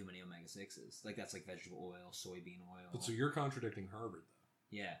don't want too many omega-6s. Like that's like vegetable oil, soybean oil. But so you're contradicting Harvard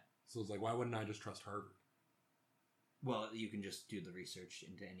though. Yeah. So it's like, why wouldn't I just trust Harvard? Well, you can just do the research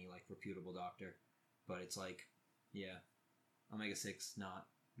into any like reputable doctor, but it's like, yeah, omega-6 not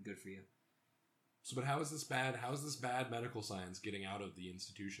good for you. So, but how is this bad? How is this bad medical science getting out of the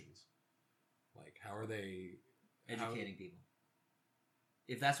institutions? Like, how are they educating people?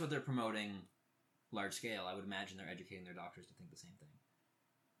 If that's what they're promoting large scale, I would imagine they're educating their doctors to think the same thing.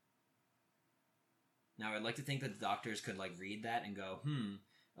 Now, I'd like to think that the doctors could like read that and go,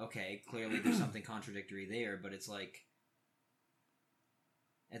 okay, clearly there's something contradictory there, but it's like,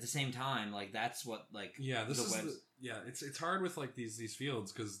 at the same time, like that's what like yeah, it's hard with like these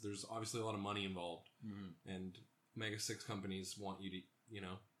fields because there's obviously a lot of money involved, and omega 6 companies want you to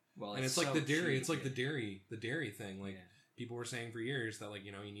well, and it's like so the dairy, cheap, it's like the dairy thing. Like people were saying for years that like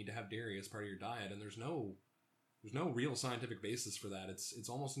you need to have dairy as part of your diet, and there's no real scientific basis for that. It's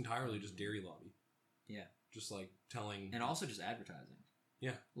almost entirely just dairy lobby. Yeah, just like telling, and also just advertising.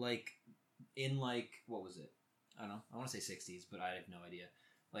 Yeah, like in like what was it? I don't know. I want to say 60s, but I have no idea.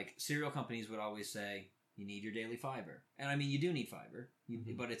 Like cereal companies would always say you need your daily fiber, and I mean you do need fiber,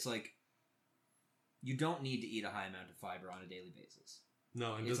 but it's like you don't need to eat a high amount of fiber on a daily basis.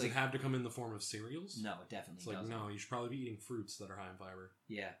 No, and does it have to come in the form of cereals? No, it definitely doesn't. No, you should probably be eating fruits that are high in fiber.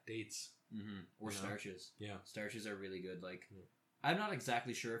 Yeah, dates, or starches. Yeah, starches are really good. Like I'm not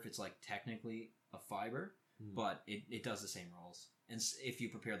exactly sure if it's like technically a fiber, but it does the same roles, and if you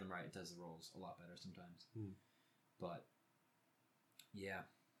prepare them right, it does the roles a lot better sometimes. But yeah.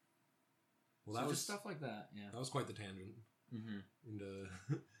 Well, that was just stuff like that. Yeah, that was quite the tangent into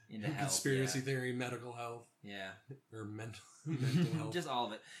health, conspiracy theory, medical health, or mental health, just all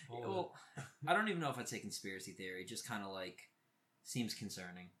of it. I don't even know if I'd say conspiracy theory. It just kind of like seems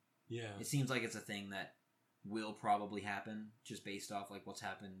concerning. Yeah, it seems like it's a thing that will probably happen just based off like what's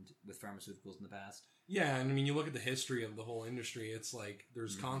happened with pharmaceuticals in the past. Yeah, and I mean, you look at the history of the whole industry. It's like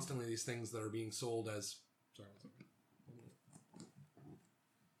there's constantly these things that are being sold as.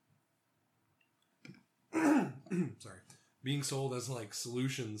 Sorry, being sold as like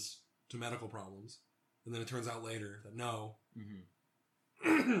solutions to medical problems, and then it turns out later that no,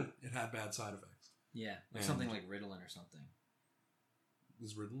 it had bad side effects. Yeah, like something like Ritalin or something.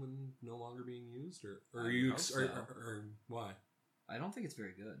 Is Ritalin no longer being used, or or why? I don't think it's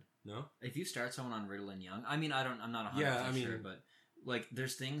very good. No, if you start someone on Ritalin young, I mean, I'm not 100% sure, but like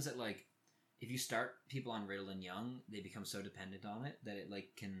there's things that like if you start people on Ritalin young, they become so dependent on it that it like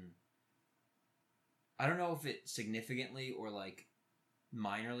can. I don't know if it significantly or like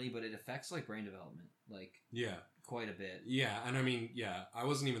minorly, but it affects like brain development, like quite a bit. Yeah, and I mean, I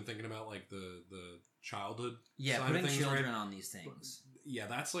wasn't even thinking about like the childhood. Yeah, side putting of things, children right? on these things. But, yeah,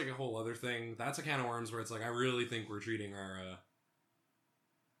 that's like a whole other thing. That's a can of worms where it's like I really think we're treating our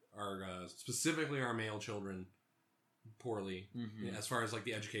specifically our male children poorly as far as like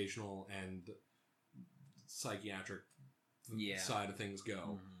the educational and psychiatric side of things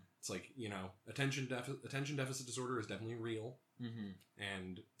go. It's like, attention deficit disorder is definitely real,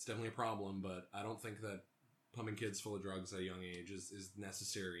 and it's definitely a problem, but I don't think that pumping kids full of drugs at a young age is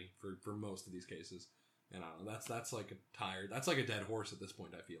necessary for most of these cases. And I don't know, that's like that's like a dead horse at this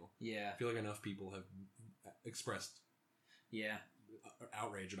point, I feel. Yeah. I feel like enough people have expressed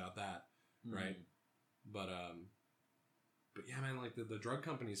outrage about that, right? But yeah, man, like the drug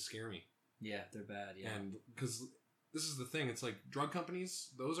companies scare me. Yeah, they're bad, yeah. And because... this is the thing. It's like drug companies.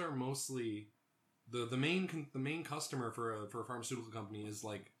 Those are mostly the main customer for a pharmaceutical company is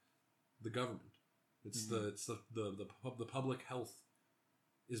like the government. It's the public health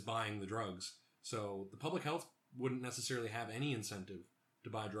is buying the drugs. So the public health wouldn't necessarily have any incentive to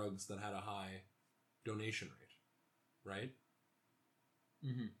buy drugs that had a high donation rate, right?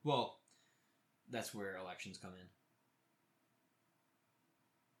 Well, that's where elections come in.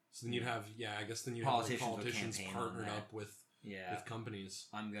 So then you'd have, I guess then you'd have like politicians partnered up with companies.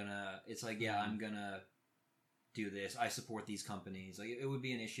 I'm gonna do this. I support these companies. Like it would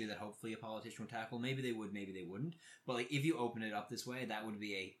be an issue that hopefully a politician would tackle. Maybe they would, maybe they wouldn't. But like if you open it up this way, that would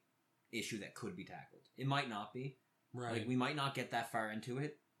be a issue that could be tackled. It might not be. Right. Like we might not get that far into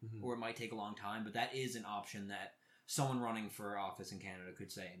it, or it might take a long time. But that is an option that someone running for office in Canada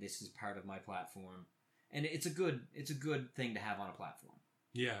could say, "This is part of my platform," and it's a good thing to have on a platform.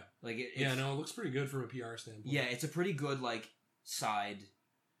 Yeah. Like it looks pretty good from a PR standpoint. Yeah, it's a pretty good like side.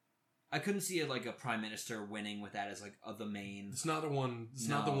 I couldn't see it like a prime minister winning with that as like the main. It's not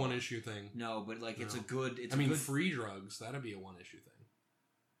not the one issue thing. No, but like it's a good. Free drugs, that'd be a one issue thing.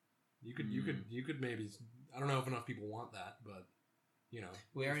 You could maybe. I don't know if enough people want that, but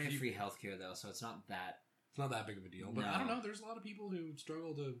we already have free healthcare though, so it's not that. It's not that big of a deal, but I don't know. There's a lot of people who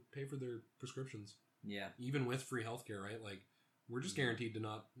struggle to pay for their prescriptions. Yeah, even with free healthcare, right? Like. We're just guaranteed to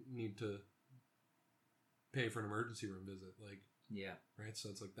not need to pay for an emergency room visit. Like, right? So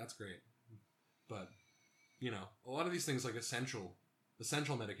it's like, that's great. But, a lot of these things like essential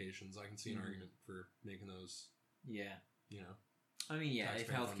medications, I can see an argument for making those. Yeah. I mean, if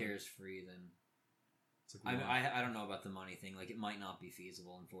healthcare is free, then it's like, I don't know about the money thing. Like, it might not be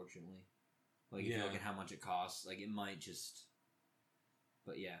feasible, unfortunately. Like, if you look at how much it costs, like, it might just,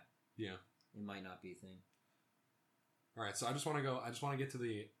 but yeah, it might not be a thing. All right, so I just want to get to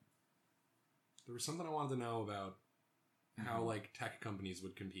there was something I wanted to know about how like tech companies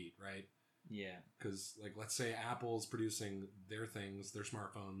would compete, right? Yeah. Because like let's say Apple's producing their things, their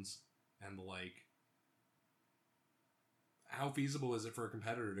smartphones, and the like. How feasible is it for a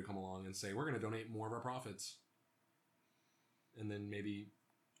competitor to come along and say we're going to donate more of our profits, and then maybe?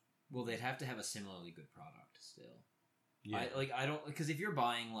 Well, they'd have to have a similarly good product still. Yeah. I don't because if you're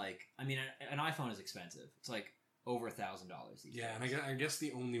buying like I mean an iPhone is expensive. It's like over $1,000 these days. Yeah, and I guess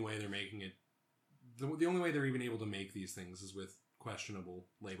the only way they're making it, the only way they're even able to make these things is with questionable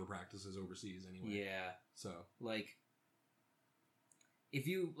labor practices overseas anyway. Yeah. So like, if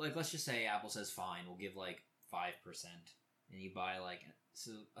you like, let's just say Apple says fine, we'll give like 5%, and you buy like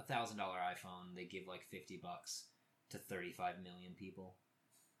so $1,000 iPhone, they give like $50 to 35 million people.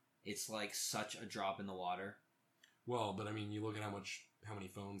 It's like such a drop in the water. Well, but I mean, you look at how many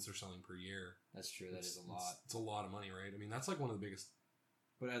phones they're selling per year. That's true. That is a lot. It's a lot of money, right? I mean, that's like one of the biggest.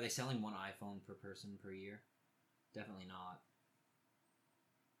 But are they selling one iPhone per person per year? Definitely not.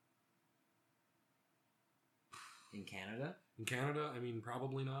 In Canada? In Canada, I mean,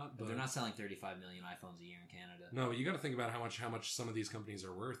 probably not. But they're not selling 35 million iPhones a year in Canada. No, but you got to think about how much some of these companies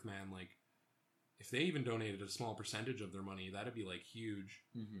are worth, man. Like, if they even donated a small percentage of their money, that'd be like huge,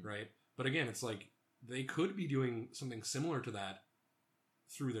 right? But again, it's like they could be doing something similar to that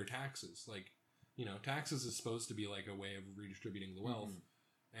through their taxes. Like, you know, taxes is supposed to be like a way of redistributing the wealth,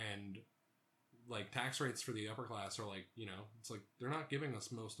 and like tax rates for the upper class are like, you know, it's like they're not giving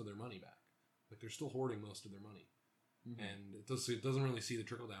us most of their money back. Like they're still hoarding most of their money. And it doesn't really see the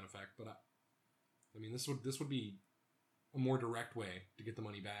trickle down effect, but I mean this would be a more direct way to get the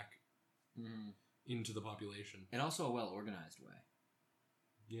money back into the population, and also a well organized way.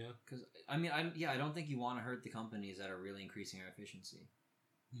 Yeah, because I mean, I don't think you want to hurt the companies that are really increasing our efficiency.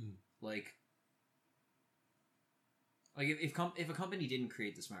 Like if a company didn't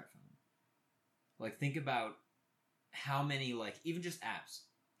create the smartphone, like think about how many like even just apps,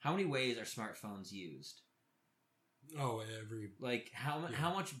 how many ways are smartphones used? Oh, every like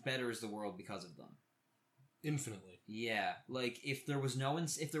how much better is the world because of them? Infinitely. Yeah, like if there was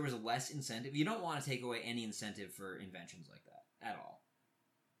less incentive, you don't want to take away any incentive for inventions like that at all.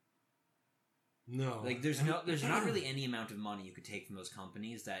 No, like there's not really any amount of money you could take from those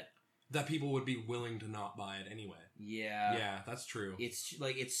companies that people would be willing to not buy it anyway. Yeah, that's true.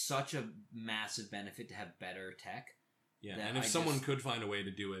 It's such a massive benefit to have better tech. Yeah, and if someone could find a way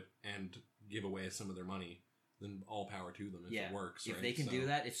to do it and give away some of their money, then all power to them if it works. If right? they can do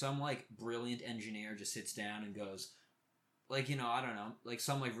that, if some like brilliant engineer just sits down and goes, like, you know, I don't know, like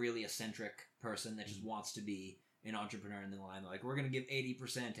some like really eccentric person that just wants to be an entrepreneur in the line, like we're gonna give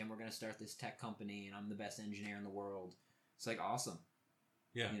 80% and we're gonna start this tech company and I'm the best engineer in the world. It's like awesome.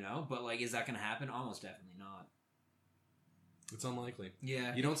 Yeah, you know, but like, is that gonna happen? Almost definitely not. It's unlikely.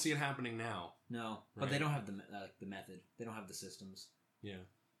 Yeah, you don't see it happening now. No, but they don't have the method. They don't have the systems. Yeah,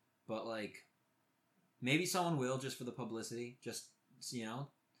 but like. Maybe someone will just for the publicity. Just, you know,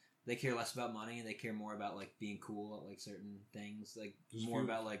 they care less about money and they care more about like being cool at like certain things. Like just more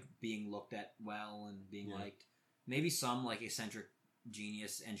about like being looked at well and being liked. Maybe some like eccentric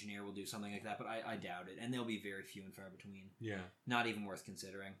genius engineer will do something like that, but I doubt it. And they'll be very few and far between. Yeah. Not even worth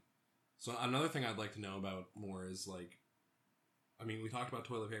considering. So another thing I'd like to know about more is like, I mean, we talked about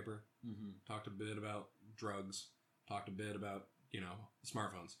toilet paper, talked a bit about drugs, talked a bit about, you know,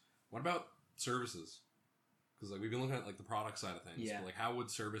 smartphones. What about services? Because like we've been looking at like the product side of things. Yeah. But, like how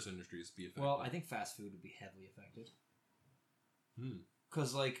would service industries be affected? Well, I think fast food would be heavily affected.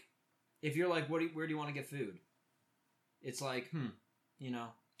 Because like, if you're like, where do you want to get food? It's like, you know,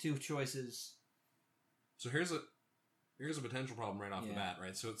 two choices. So here's a potential problem right off the bat,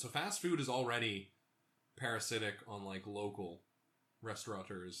 right? So fast food is already parasitic on like local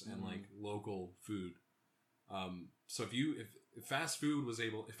restaurateurs and like local food. So if fast food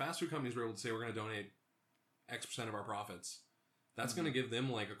companies were able to say we're going to donate X% of our profits, that's going to give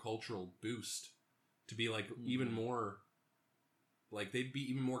them like a cultural boost to be like even more, like they'd be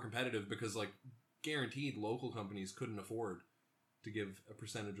even more competitive because like guaranteed local companies couldn't afford to give a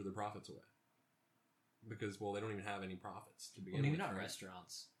percentage of their profits away because, well, they don't even have any profits to begin with. Maybe not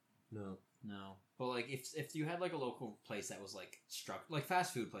restaurants. No. But like if you had like a local place that was like like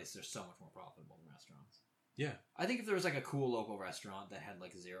fast food places are so much more profitable than restaurants. Yeah, I think if there was like a cool local restaurant that had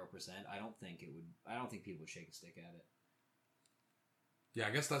like 0%, I don't think people would shake a stick at it. Yeah,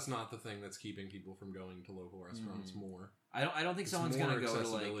 I guess that's not the thing that's keeping people from going to local restaurants more. I don't think someone's going to go to like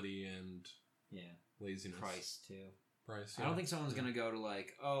accessibility and laziness. Price. Yeah. I don't think someone's going to go to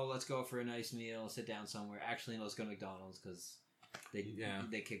like, oh, let's go for a nice meal, sit down somewhere. Actually, let's go to McDonald's because they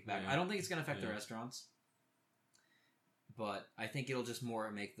kick back. Yeah. I don't think it's going to affect the restaurants. But I think it'll just more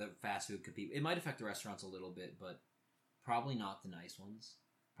make the fast food compete. It might affect the restaurants a little bit, but probably not the nice ones.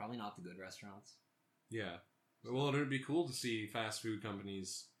 Probably not the good restaurants. Yeah. Well, it would be cool to see fast food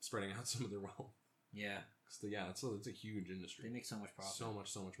companies spreading out some of their wealth. Yeah. Yeah, it's a huge industry. They make so much profit. So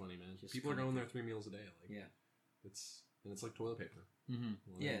much money, man. Just People are going there 3 meals a day. Like, yeah. It's like toilet paper. Mm-hmm.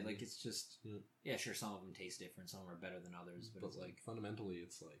 Well, yeah, like it's just... Yeah. Yeah, sure, some of them taste different. Some are better than others. But it's like... Fundamentally,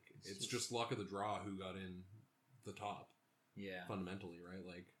 it's like... It's just luck of the draw who got in the top. Yeah. Fundamentally, right?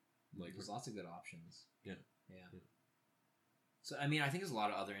 Like there's lots of good options. Yeah. Yeah. So, I mean, I think there's a lot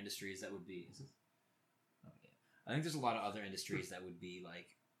of other industries that would be... Oh, yeah. I think there's a lot of other industries that would be, like,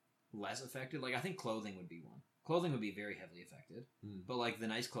 less affected. Like, I think clothing would be one. Clothing would be very heavily affected. But, like, the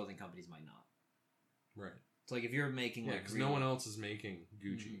nice clothing companies might not. Right. It's like, if you're making, yeah, like... because no one else is making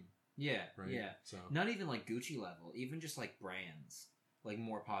Gucci. Mm-hmm. Yeah, right? Yeah. So not even, like, Gucci level. Even just, like, brands. Like,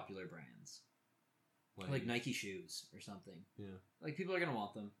 more popular brands. Like Nike shoes or something. Yeah. Like, people are going to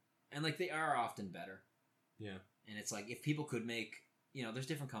want them. And, like, they are often better. Yeah. And it's like, if people could make... You know, there's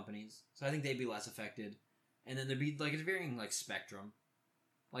different companies. So I think they'd be less affected. And then there'd be, like, it's varying, like, spectrum.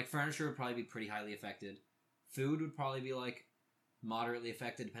 Like, furniture would probably be pretty highly affected. Food would probably be, like, moderately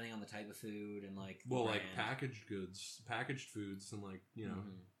affected depending on the type of food and, like, well, brand. like, packaged goods, packaged foods, and, like, you know,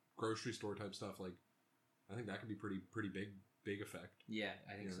 grocery store type stuff. Like, I think that could be pretty big effect. Yeah,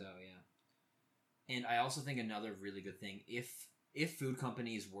 I think so, yeah. And I also think another really good thing, if food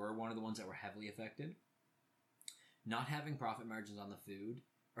companies were one of the ones that were heavily affected, not having profit margins on the food,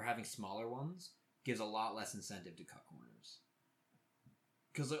 or having smaller ones, gives a lot less incentive to cut corners.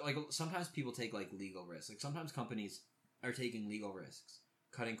 Because, like, sometimes people take, like, legal risks. Like, sometimes companies are taking legal risks,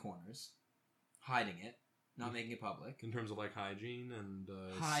 cutting corners, hiding it, not making it public. In terms of, like, hygiene and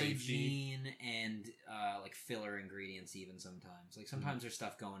hygiene safety. And, like, filler ingredients even sometimes. Like, sometimes there's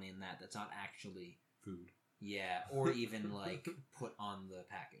stuff going in that's not actually... Food. Yeah, or even, like, put on the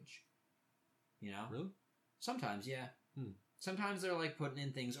package. You know? Really? Sometimes, yeah. Sometimes they're, like, putting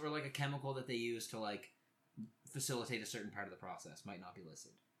in things, or, like, a chemical that they use to, like, facilitate a certain part of the process might not be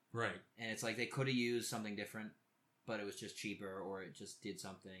listed. Right. And it's like they could have used something different, but it was just cheaper, or it just did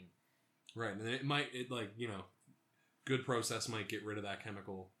something. Right, and it like, you know, good process might get rid of that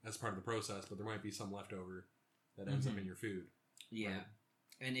chemical as part of the process, but there might be some leftover that ends up in your food. Yeah. Right?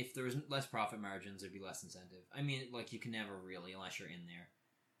 And if there was less profit margins, there'd be less incentive. I mean, like, you can never really, unless you're in there.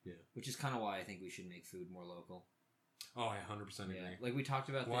 Yeah. Which is kind of why I think we should make food more local. Oh, I 100% agree. Yeah. Like, we talked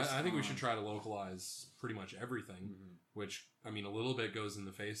about well, this. I think we should try to localize pretty much everything, Mm-hmm. which, I mean, a little bit goes in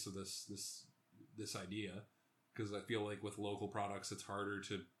the face of this idea, because I feel like with local products, it's harder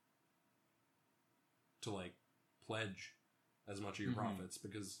to like, pledge as much of your profits,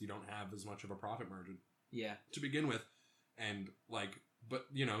 because you don't have as much of a profit margin. Yeah. To begin with. And, like, but,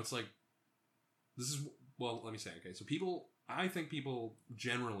 you know, it's like, this is, well, let me say, okay, so I think people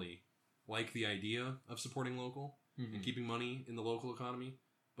generally like the idea of supporting local and keeping money in the local economy,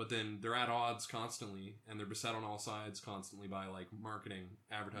 but then they're at odds constantly, and they're beset on all sides constantly by, like, marketing,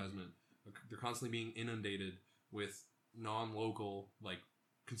 advertisement. They're constantly being inundated with non-local, like,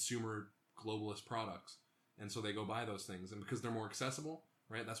 consumer globalist products, and so they go buy those things, and because they're more accessible,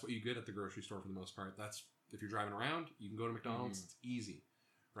 right, that's what you get at the grocery store for the most part. That's, if you're driving around, you can go to McDonald's, it's easy,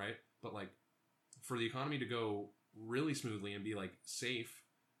 right? But, like, for the economy to go really smoothly and be, like, safe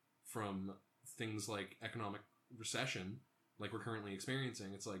from things like economic recession, like we're currently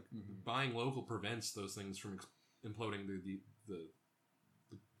experiencing, it's like buying local prevents those things from imploding the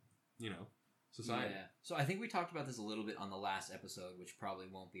you know, society. Yeah. So I think we talked about this a little bit on the last episode, which probably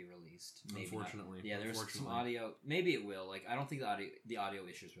won't be released. Maybe Unfortunately. not. Yeah, there's some audio. Maybe it will. Like, I don't think the audio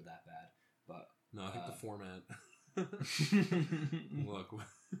issues were that bad, but no, I think the format. Look.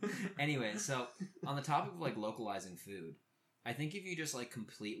 Anyway, so on the topic of, like, localizing food, I think if you just, like,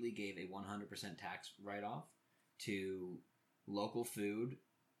 completely gave a 100% tax write-off to local food,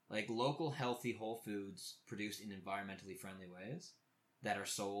 like, local healthy whole foods produced in environmentally friendly ways that are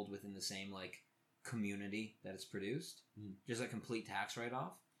sold within the same, like, community that it's produced, just a complete tax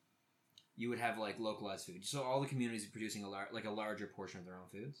write-off, you would have, like, localized food. So all the communities are producing a larger portion of their own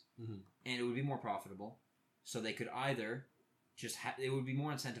foods, and it would be more profitable. So they could either just it would be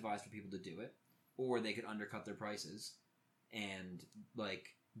more incentivized for people to do it, or they could undercut their prices and, like,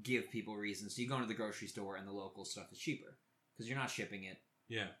 give people reasons. So you go into the grocery store and the local stuff is cheaper because you're not shipping it.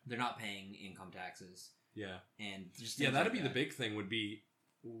 Yeah. They're not paying income taxes. Yeah. And just that'd be the big thing, would be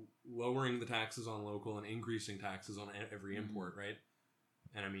lowering the taxes on local and increasing taxes on every import, right?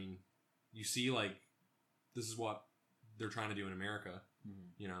 And I mean, you see, like, this is what they're trying to do in America,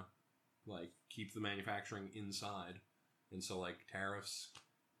 you know, like, keep the manufacturing inside. And so, like, tariffs,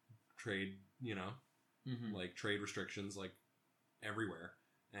 trade, you know, like, trade restrictions, like, everywhere.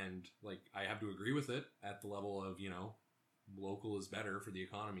 And, like, I have to agree with it at the level of, you know, local is better for the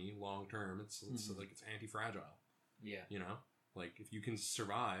economy long term. It's like it's anti-fragile. Yeah. You know, like if you can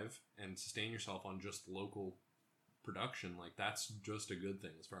survive and sustain yourself on just local production, like that's just a good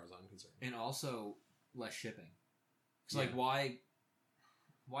thing as far as I'm concerned. And also less shipping. It's Yeah. like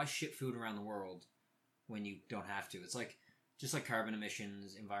why ship food around the world when you don't have to? It's like just like carbon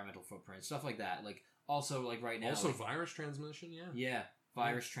emissions, environmental footprint, stuff like that. Like also like right now, Also, like, virus transmission. yeah,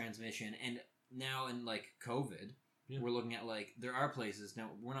 virus transmission, and now in like COVID, we're looking at like there are places now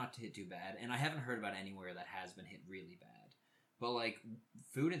we're not hit too bad, and I haven't heard about anywhere that has been hit really bad. But like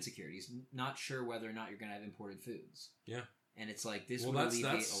food insecurities, not sure whether or not you're gonna have imported foods. Yeah, and it's like this will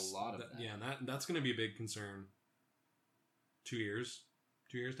alleviate a lot of that. Yeah, that's going to be a big concern. 2 years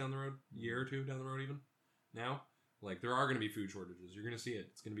down the road, year or two down the road, even now, like there are going to be food shortages. You're going to see it.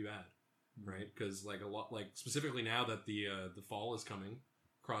 It's going to be bad, right? Because like a lot, like specifically now that the fall is coming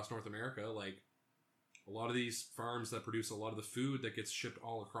across North America, like a lot of these farms that produce a lot of the food that gets shipped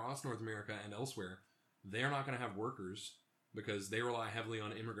all across North America and elsewhere, they're not going to have workers because they rely heavily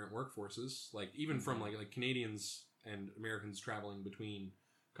on immigrant workforces. Like even from like Canadians and Americans traveling between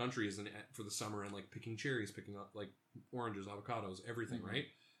countries and for the summer and like picking cherries, picking up like oranges, avocados, everything, right?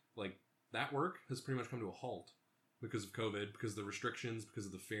 Like that work has pretty much come to a halt because of COVID, because of the restrictions, because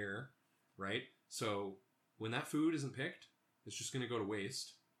of the fair, right? So when that food isn't picked, it's just going to go to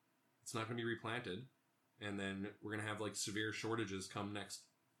waste. It's not going to be replanted, and then we're going to have like severe shortages come next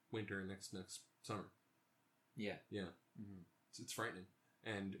winter, next summer. Yeah. It's frightening.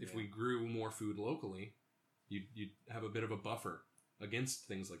 And if we grew more food locally, you'd have a bit of a buffer against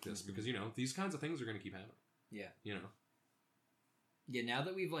things like this because these kinds of things are going to keep happening. Yeah. Yeah, now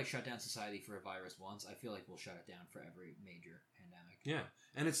that we've like shut down society for a virus once, I feel like we'll shut it down for every major pandemic. Yeah,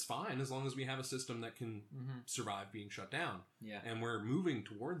 and it's fine as long as we have a system that can survive being shut down. Yeah, and we're moving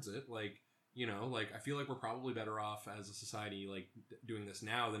towards it. Like I feel like we're probably better off as a society like doing this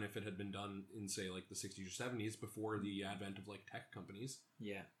now than if it had been done in say like the 60s or 70s before the advent of like tech companies.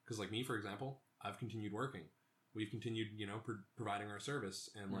 Yeah, because like me, for example, I've continued working. We've continued, providing our service,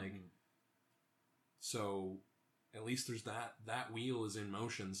 and like, so at least there's that wheel is in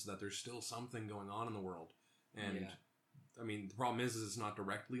motion, so that there's still something going on in the world. And I mean, the problem is it's not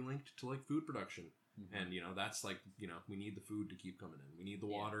directly linked to like food production, and that's like we need the food to keep coming in. We need the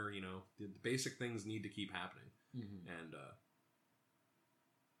water. The basic things need to keep happening, and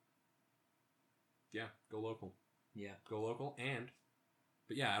go local. Yeah, go local and.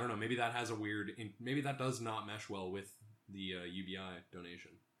 But yeah, I don't know. Maybe that has a weird. Maybe that does not mesh well with the UBI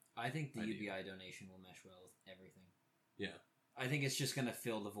donation. I think the UBI donation will mesh well with everything. Yeah, I think it's just going to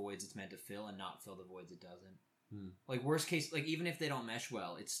fill the voids it's meant to fill, and not fill the voids it doesn't. Like worst case, like even if they don't mesh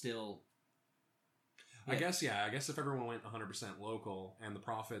well, it's still. Yeah. I guess if everyone went 100% local and the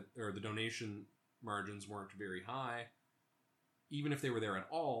profit or the donation margins weren't very high, even if they were there at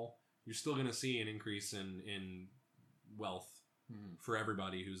all, you're still going to see an increase in wealth. For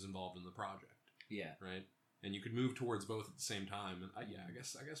everybody who's involved in the project. Yeah. Right? And you could move towards both at the same time. And I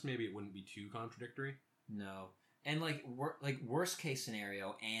guess maybe it wouldn't be too contradictory. No. And like worst case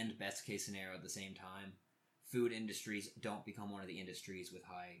scenario and best case scenario at the same time, food industries don't become one of the industries with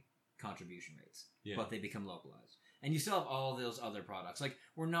high contribution rates. Yeah. But they become localized. And you still have all those other products. Like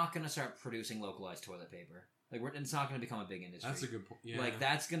we're not going to start producing localized toilet paper. Like it's not going to become a big industry. That's a good point. Yeah. Like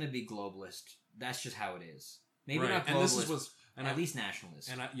that's going to be globalist. That's just how it is. Maybe not globalist. And at least nationalist.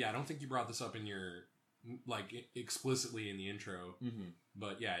 And I don't think you brought this up in your, like, explicitly in the intro.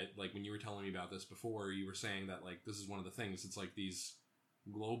 But yeah, like when you were telling me about this before, you were saying that, like, this is one of the things. It's like these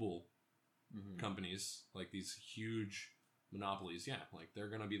global companies, like these huge monopolies. Yeah, like they're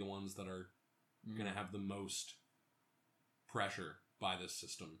going to be the ones that are going to have the most pressure by this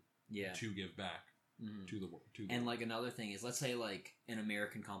system to give back. To the world. And like another thing is, let's say like an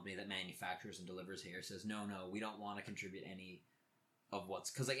American company that manufactures and delivers here says, no, we don't want to contribute any of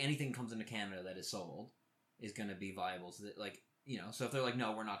because like anything comes into Canada that is sold is going to be viable. So that like, so if they're like,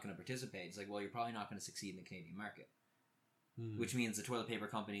 no, we're not going to participate, it's like, well, you're probably not going to succeed in the Canadian market, which means the toilet paper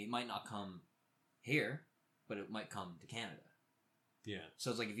company might not come here, but it might come to Canada. Yeah.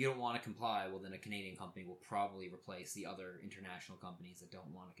 So it's like, if you don't want to comply, well, then a Canadian company will probably replace the other international companies that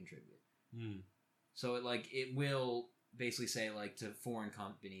don't want to contribute. So it will basically say like to foreign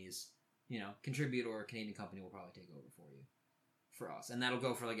companies, contribute, or a Canadian company will probably take over for you, for us, and that'll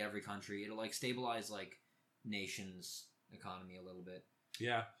go for like every country. It'll like stabilize like nations' economy a little bit.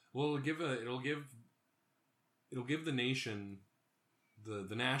 Yeah, well, it'll give the nation,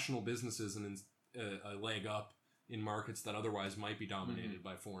 the national businesses a leg up in markets that otherwise might be dominated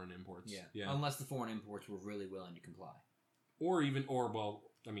by foreign imports. Yeah, unless the foreign imports were really willing to comply. Or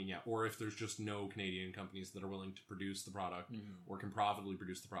I mean, yeah, or if there's just no Canadian companies that are willing to produce the product Mm-hmm. or can profitably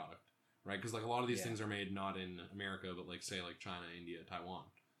produce the product, right? Because like a lot of these Yeah. things are made not in America, but like say like China, India, Taiwan.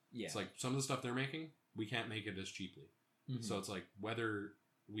 Yeah. It's like some of the stuff they're making, we can't make it as cheaply. Mhm. So it's like whether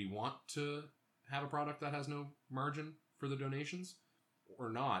we want to have a product that has no margin for the donations or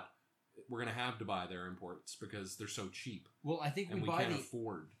not, we're going to have to buy their imports because they're so cheap. Well, I think And we buy can't the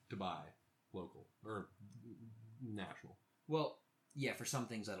afford to buy local or national. well, yeah, for some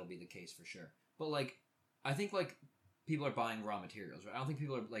things that'll be the case for sure. But like, I think like people are buying raw materials, right? I don't think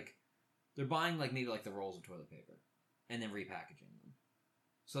people are like they're buying like maybe like the rolls of toilet paper and then repackaging them.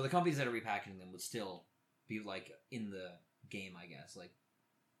 So the companies that are repackaging them would still be like in the game, I guess, like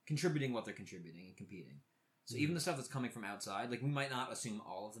contributing what they're contributing and competing. So even the stuff that's coming from outside, like we might not assume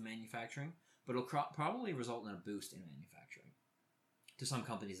all of the manufacturing, but it'll probably result in a boost in manufacturing to some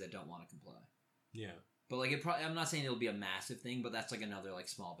companies that don't want to comply. Yeah. But like I'm not saying it'll be a massive thing, but that's like another like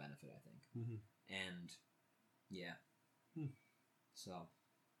small benefit, I think. Mm-hmm. And yeah, so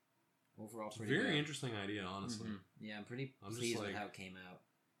overall, It's a pretty very good. interesting idea, honestly. Mhm. Yeah, I'm pretty I'm just pleased like- with how it came out.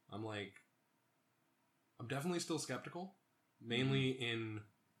 I'm definitely still skeptical, mainly in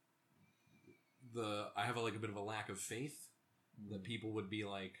I have like a bit of a lack of faith that people would be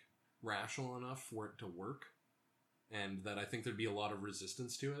like rational enough for it to work, and that I think there'd be a lot of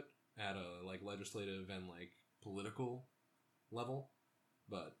resistance to it at a like legislative and like political level.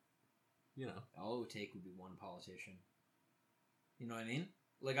 But you know, All it would take would be one politician. You know what I mean?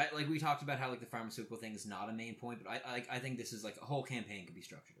 Like we talked about how like the pharmaceutical thing is not a main point, but I think this is like a whole campaign could be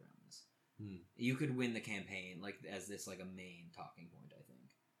structured around this. You could win the campaign like as this like a main talking point. I think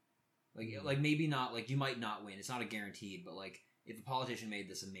like maybe not like you might not win. It's not a guaranteed, but like if a politician made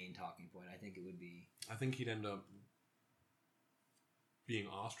this a main talking point, I think it would be. I think he'd end up being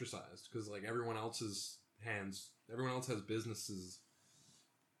ostracized because like everyone else has businesses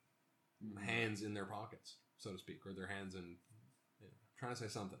hands in their pockets, so to speak, or their hands in. I'm trying to say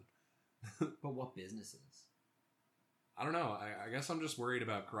something. But what businesses? I don't know. I guess I'm just worried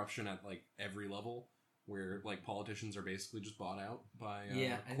about corruption at like every level, where like politicians are basically just bought out by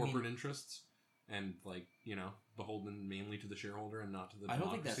corporate interests and like beholden mainly to the shareholder and not to the. I don't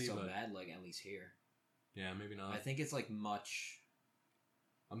think that's so but, bad. Like at least here. Yeah, maybe not. I think it's like much.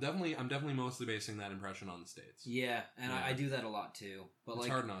 I'm definitely mostly basing that impression on the States. Yeah, and Yeah. I do that a lot too. But It's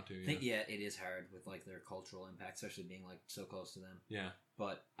like, hard not to. Yeah. it is hard with like their cultural impact, especially being like so close to them. Yeah.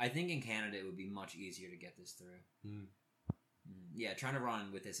 But I think in Canada it would be much easier to get this through. Yeah, trying to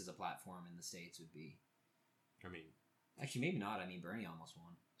run with this as a platform in the States would be. I mean, actually maybe not. I mean, Bernie almost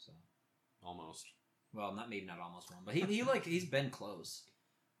won, so. Almost. Well, not almost won, but he like he's been close.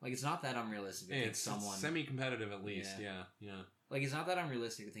 Like it's not that unrealistic to think It's someone semi-competitive at least. Yeah. Like it's not that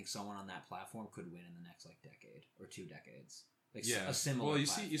unrealistic to think someone on that platform could win in the next like decade or 2 decades. Like a similar. Well, you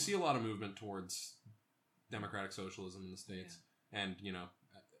platform. see a lot of movement towards democratic socialism in the States, and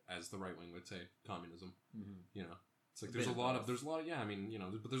as the right wing would say, communism. Mm-hmm. It's like there's a lot of I mean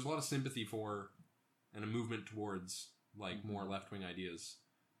but there's a lot of sympathy for and a movement towards like more left wing ideas,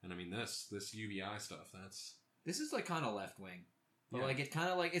 and I mean this UBI stuff. This is like kind of left wing. But like it's kind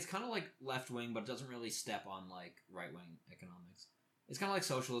of like left wing, but it doesn't really step on like right wing economics. It's kind of like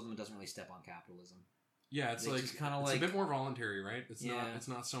socialism. It doesn't really step on capitalism. Yeah, it's like kind of it's like a bit more voluntary, right? It's Yeah. not. It's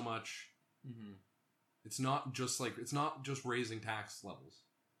not so much. Mm-hmm. It's not just raising tax levels.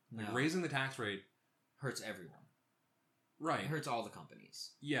 Like No. raising the tax rate hurts everyone. right? It hurts all the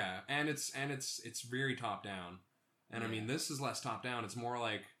companies. Yeah, and it's very top down. And I mean, this is less top down. It's more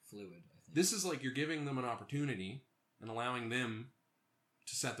like Fluid. I think this is like you're giving them an opportunity and allowing them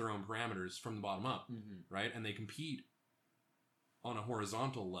to set their own parameters from the bottom up, right? And they compete on a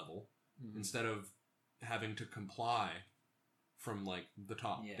horizontal level instead of having to comply from like the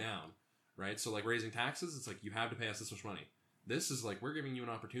top down, right? So like raising taxes, it's like you have to pay us this much money. This is like we're giving you an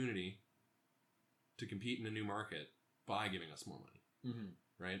opportunity to compete in a new market by giving us more money,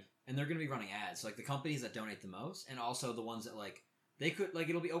 right? And they're going to be running ads. So, like the companies that donate the most, and also the ones that like they could like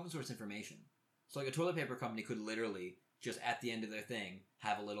it'll be open source information. So like a toilet paper company could literally just at the end of their thing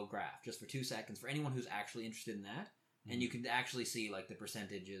have a little graph just for 2 seconds for anyone who's actually interested in that, and you can actually see like the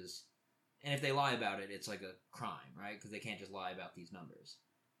percentages. And if they lie about it, it's like a crime, right? Because they can't just lie about these numbers.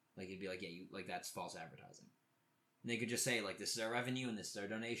 Like it'd be like, yeah, you like that's false advertising. And they could just say like, this is our revenue and this is our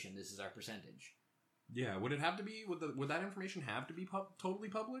donation. This is our percentage. Yeah. Would it have to be? Would that information have to be totally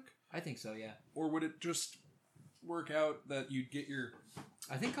public? I think so. Yeah. Or would it just work out that you'd get your?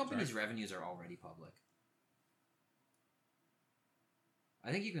 I think companies' revenues are already public.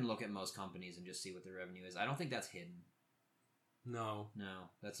 I think you can look at most companies and just see what their revenue is. I don't think that's hidden. No. No,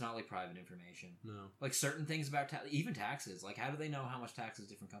 that's not like private information. No. Like certain things about even taxes. Like, how do they know how much taxes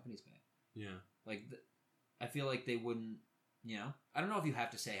different companies pay? Yeah. Like, I feel like they wouldn't. You know, I don't know if you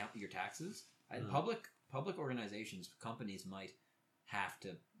have to say your taxes. No. Public organizations, companies might have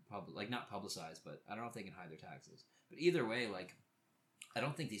to not publicize, but I don't know if they can hide their taxes. But either way, like, I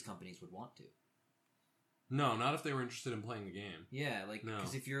don't think these companies would want to. No, not if they were interested in playing the game. Yeah, like, No.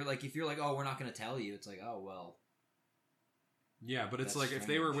 because if you're like, oh, we're not going to tell you, it's like, oh well. Yeah, but it's That's like strange.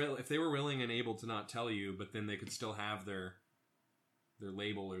 if they were willing and able to not tell you, but then they could still have their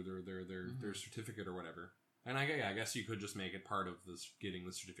label or their certificate or whatever. And I guess you could just make it part of this getting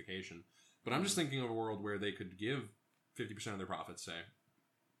the certification. But I'm just thinking of a world where they could give 50% of their profits, say,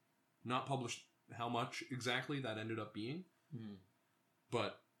 not publish how much exactly that ended up being,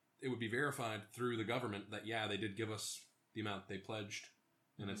 but it would be verified through the government that they did give us the amount they pledged,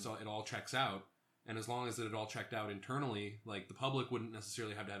 and it all checks out. And as long as it all checked out internally, like, the public wouldn't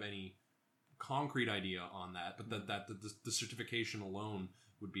necessarily have to have any concrete idea on that, but that the certification alone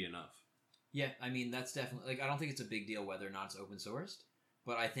would be enough. Yeah, I mean, that's definitely, like, I don't think it's a big deal whether or not it's open sourced,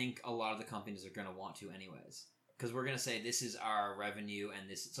 but I think a lot of the companies are going to want to anyways, because we're going to say this is our revenue, and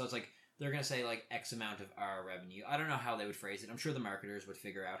this, so it's like they're going to say like X amount of our revenue. I don't know how they would phrase it. I'm sure the marketers would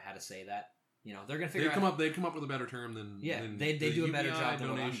figure out how to say that. You know, they're going to figure They'd come up with a better term than they do a better UBI job than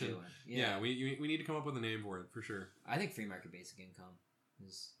donation. what I'm doing. We need to come up with a name for it for sure. I think free market basic income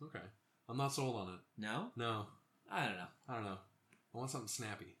is okay. I'm not sold on it. No, I don't know. I want something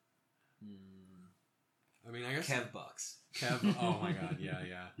snappy. I mean, I guess Kev Bucks. Kev. Oh my god,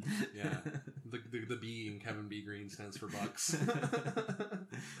 yeah. The B in Kevin B. Green stands for Bucks.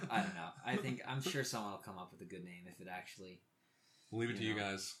 I don't know. I'm sure someone will come up with a good name if it actually. We'll leave it to you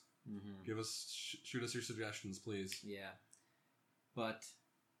guys. Mm-hmm. Give us, shoot us your suggestions, please. Yeah, but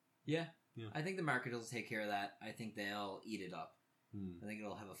yeah, I think the market will take care of that. I think they'll eat it up. I think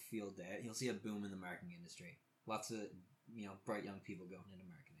it'll have a field day. You'll see a boom in the marketing industry. Lots of bright young people going into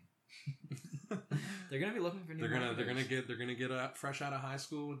marketing. They're gonna be looking for new. They're gonna get fresh out of high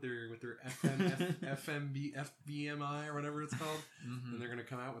school with their FBMI or whatever it's called, and they're gonna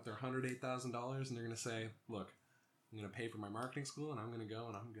come out with their $108,000, and they're gonna say, "Look, I'm gonna pay for my marketing school, and I'm gonna go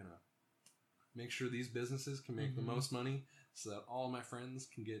and I'm gonna make sure these businesses can make the most money, so that all of my friends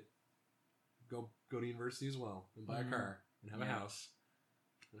can go to university as well, and buy a car, and have a house,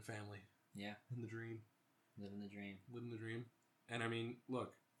 and a family." Yeah, in the dream, living the dream. And I mean,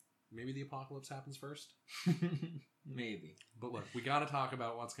 look, maybe the apocalypse happens first. Maybe. But look, we got to talk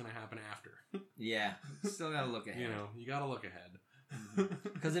about what's going to happen after. Yeah, still got to look ahead. You got to look ahead.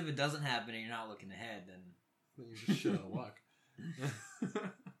 Because if it doesn't happen and you're not looking ahead, then you're just shit out of luck.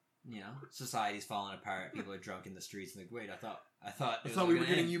 Society's falling apart. People are drunk in the streets, and like, wait, I thought we were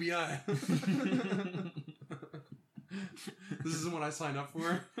getting UBI. This isn't what I signed up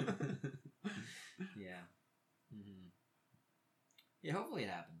for. Yeah. Yeah, hopefully it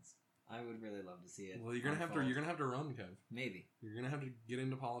happens. I would really love to see it. Well, you're gonna have to run, Kev. Maybe. You're gonna have to get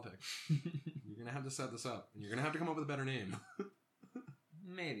into politics. You're gonna have to set this up, and you're gonna have to come up with a better name.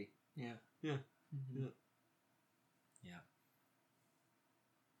 Maybe. Yeah. Yeah. Yeah.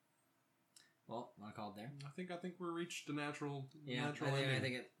 Well, want to call it there? I think we reached a natural. Yeah. Natural I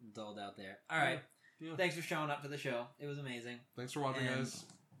think it dulled out there. All right. Yeah. Thanks for showing up to the show. It was amazing. Thanks for watching, guys.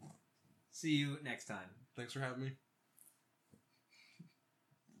 See you next time. Thanks for having me.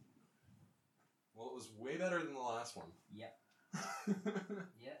 Well, it was way better than the last one. Yep.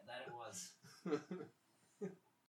 Yeah, that it was.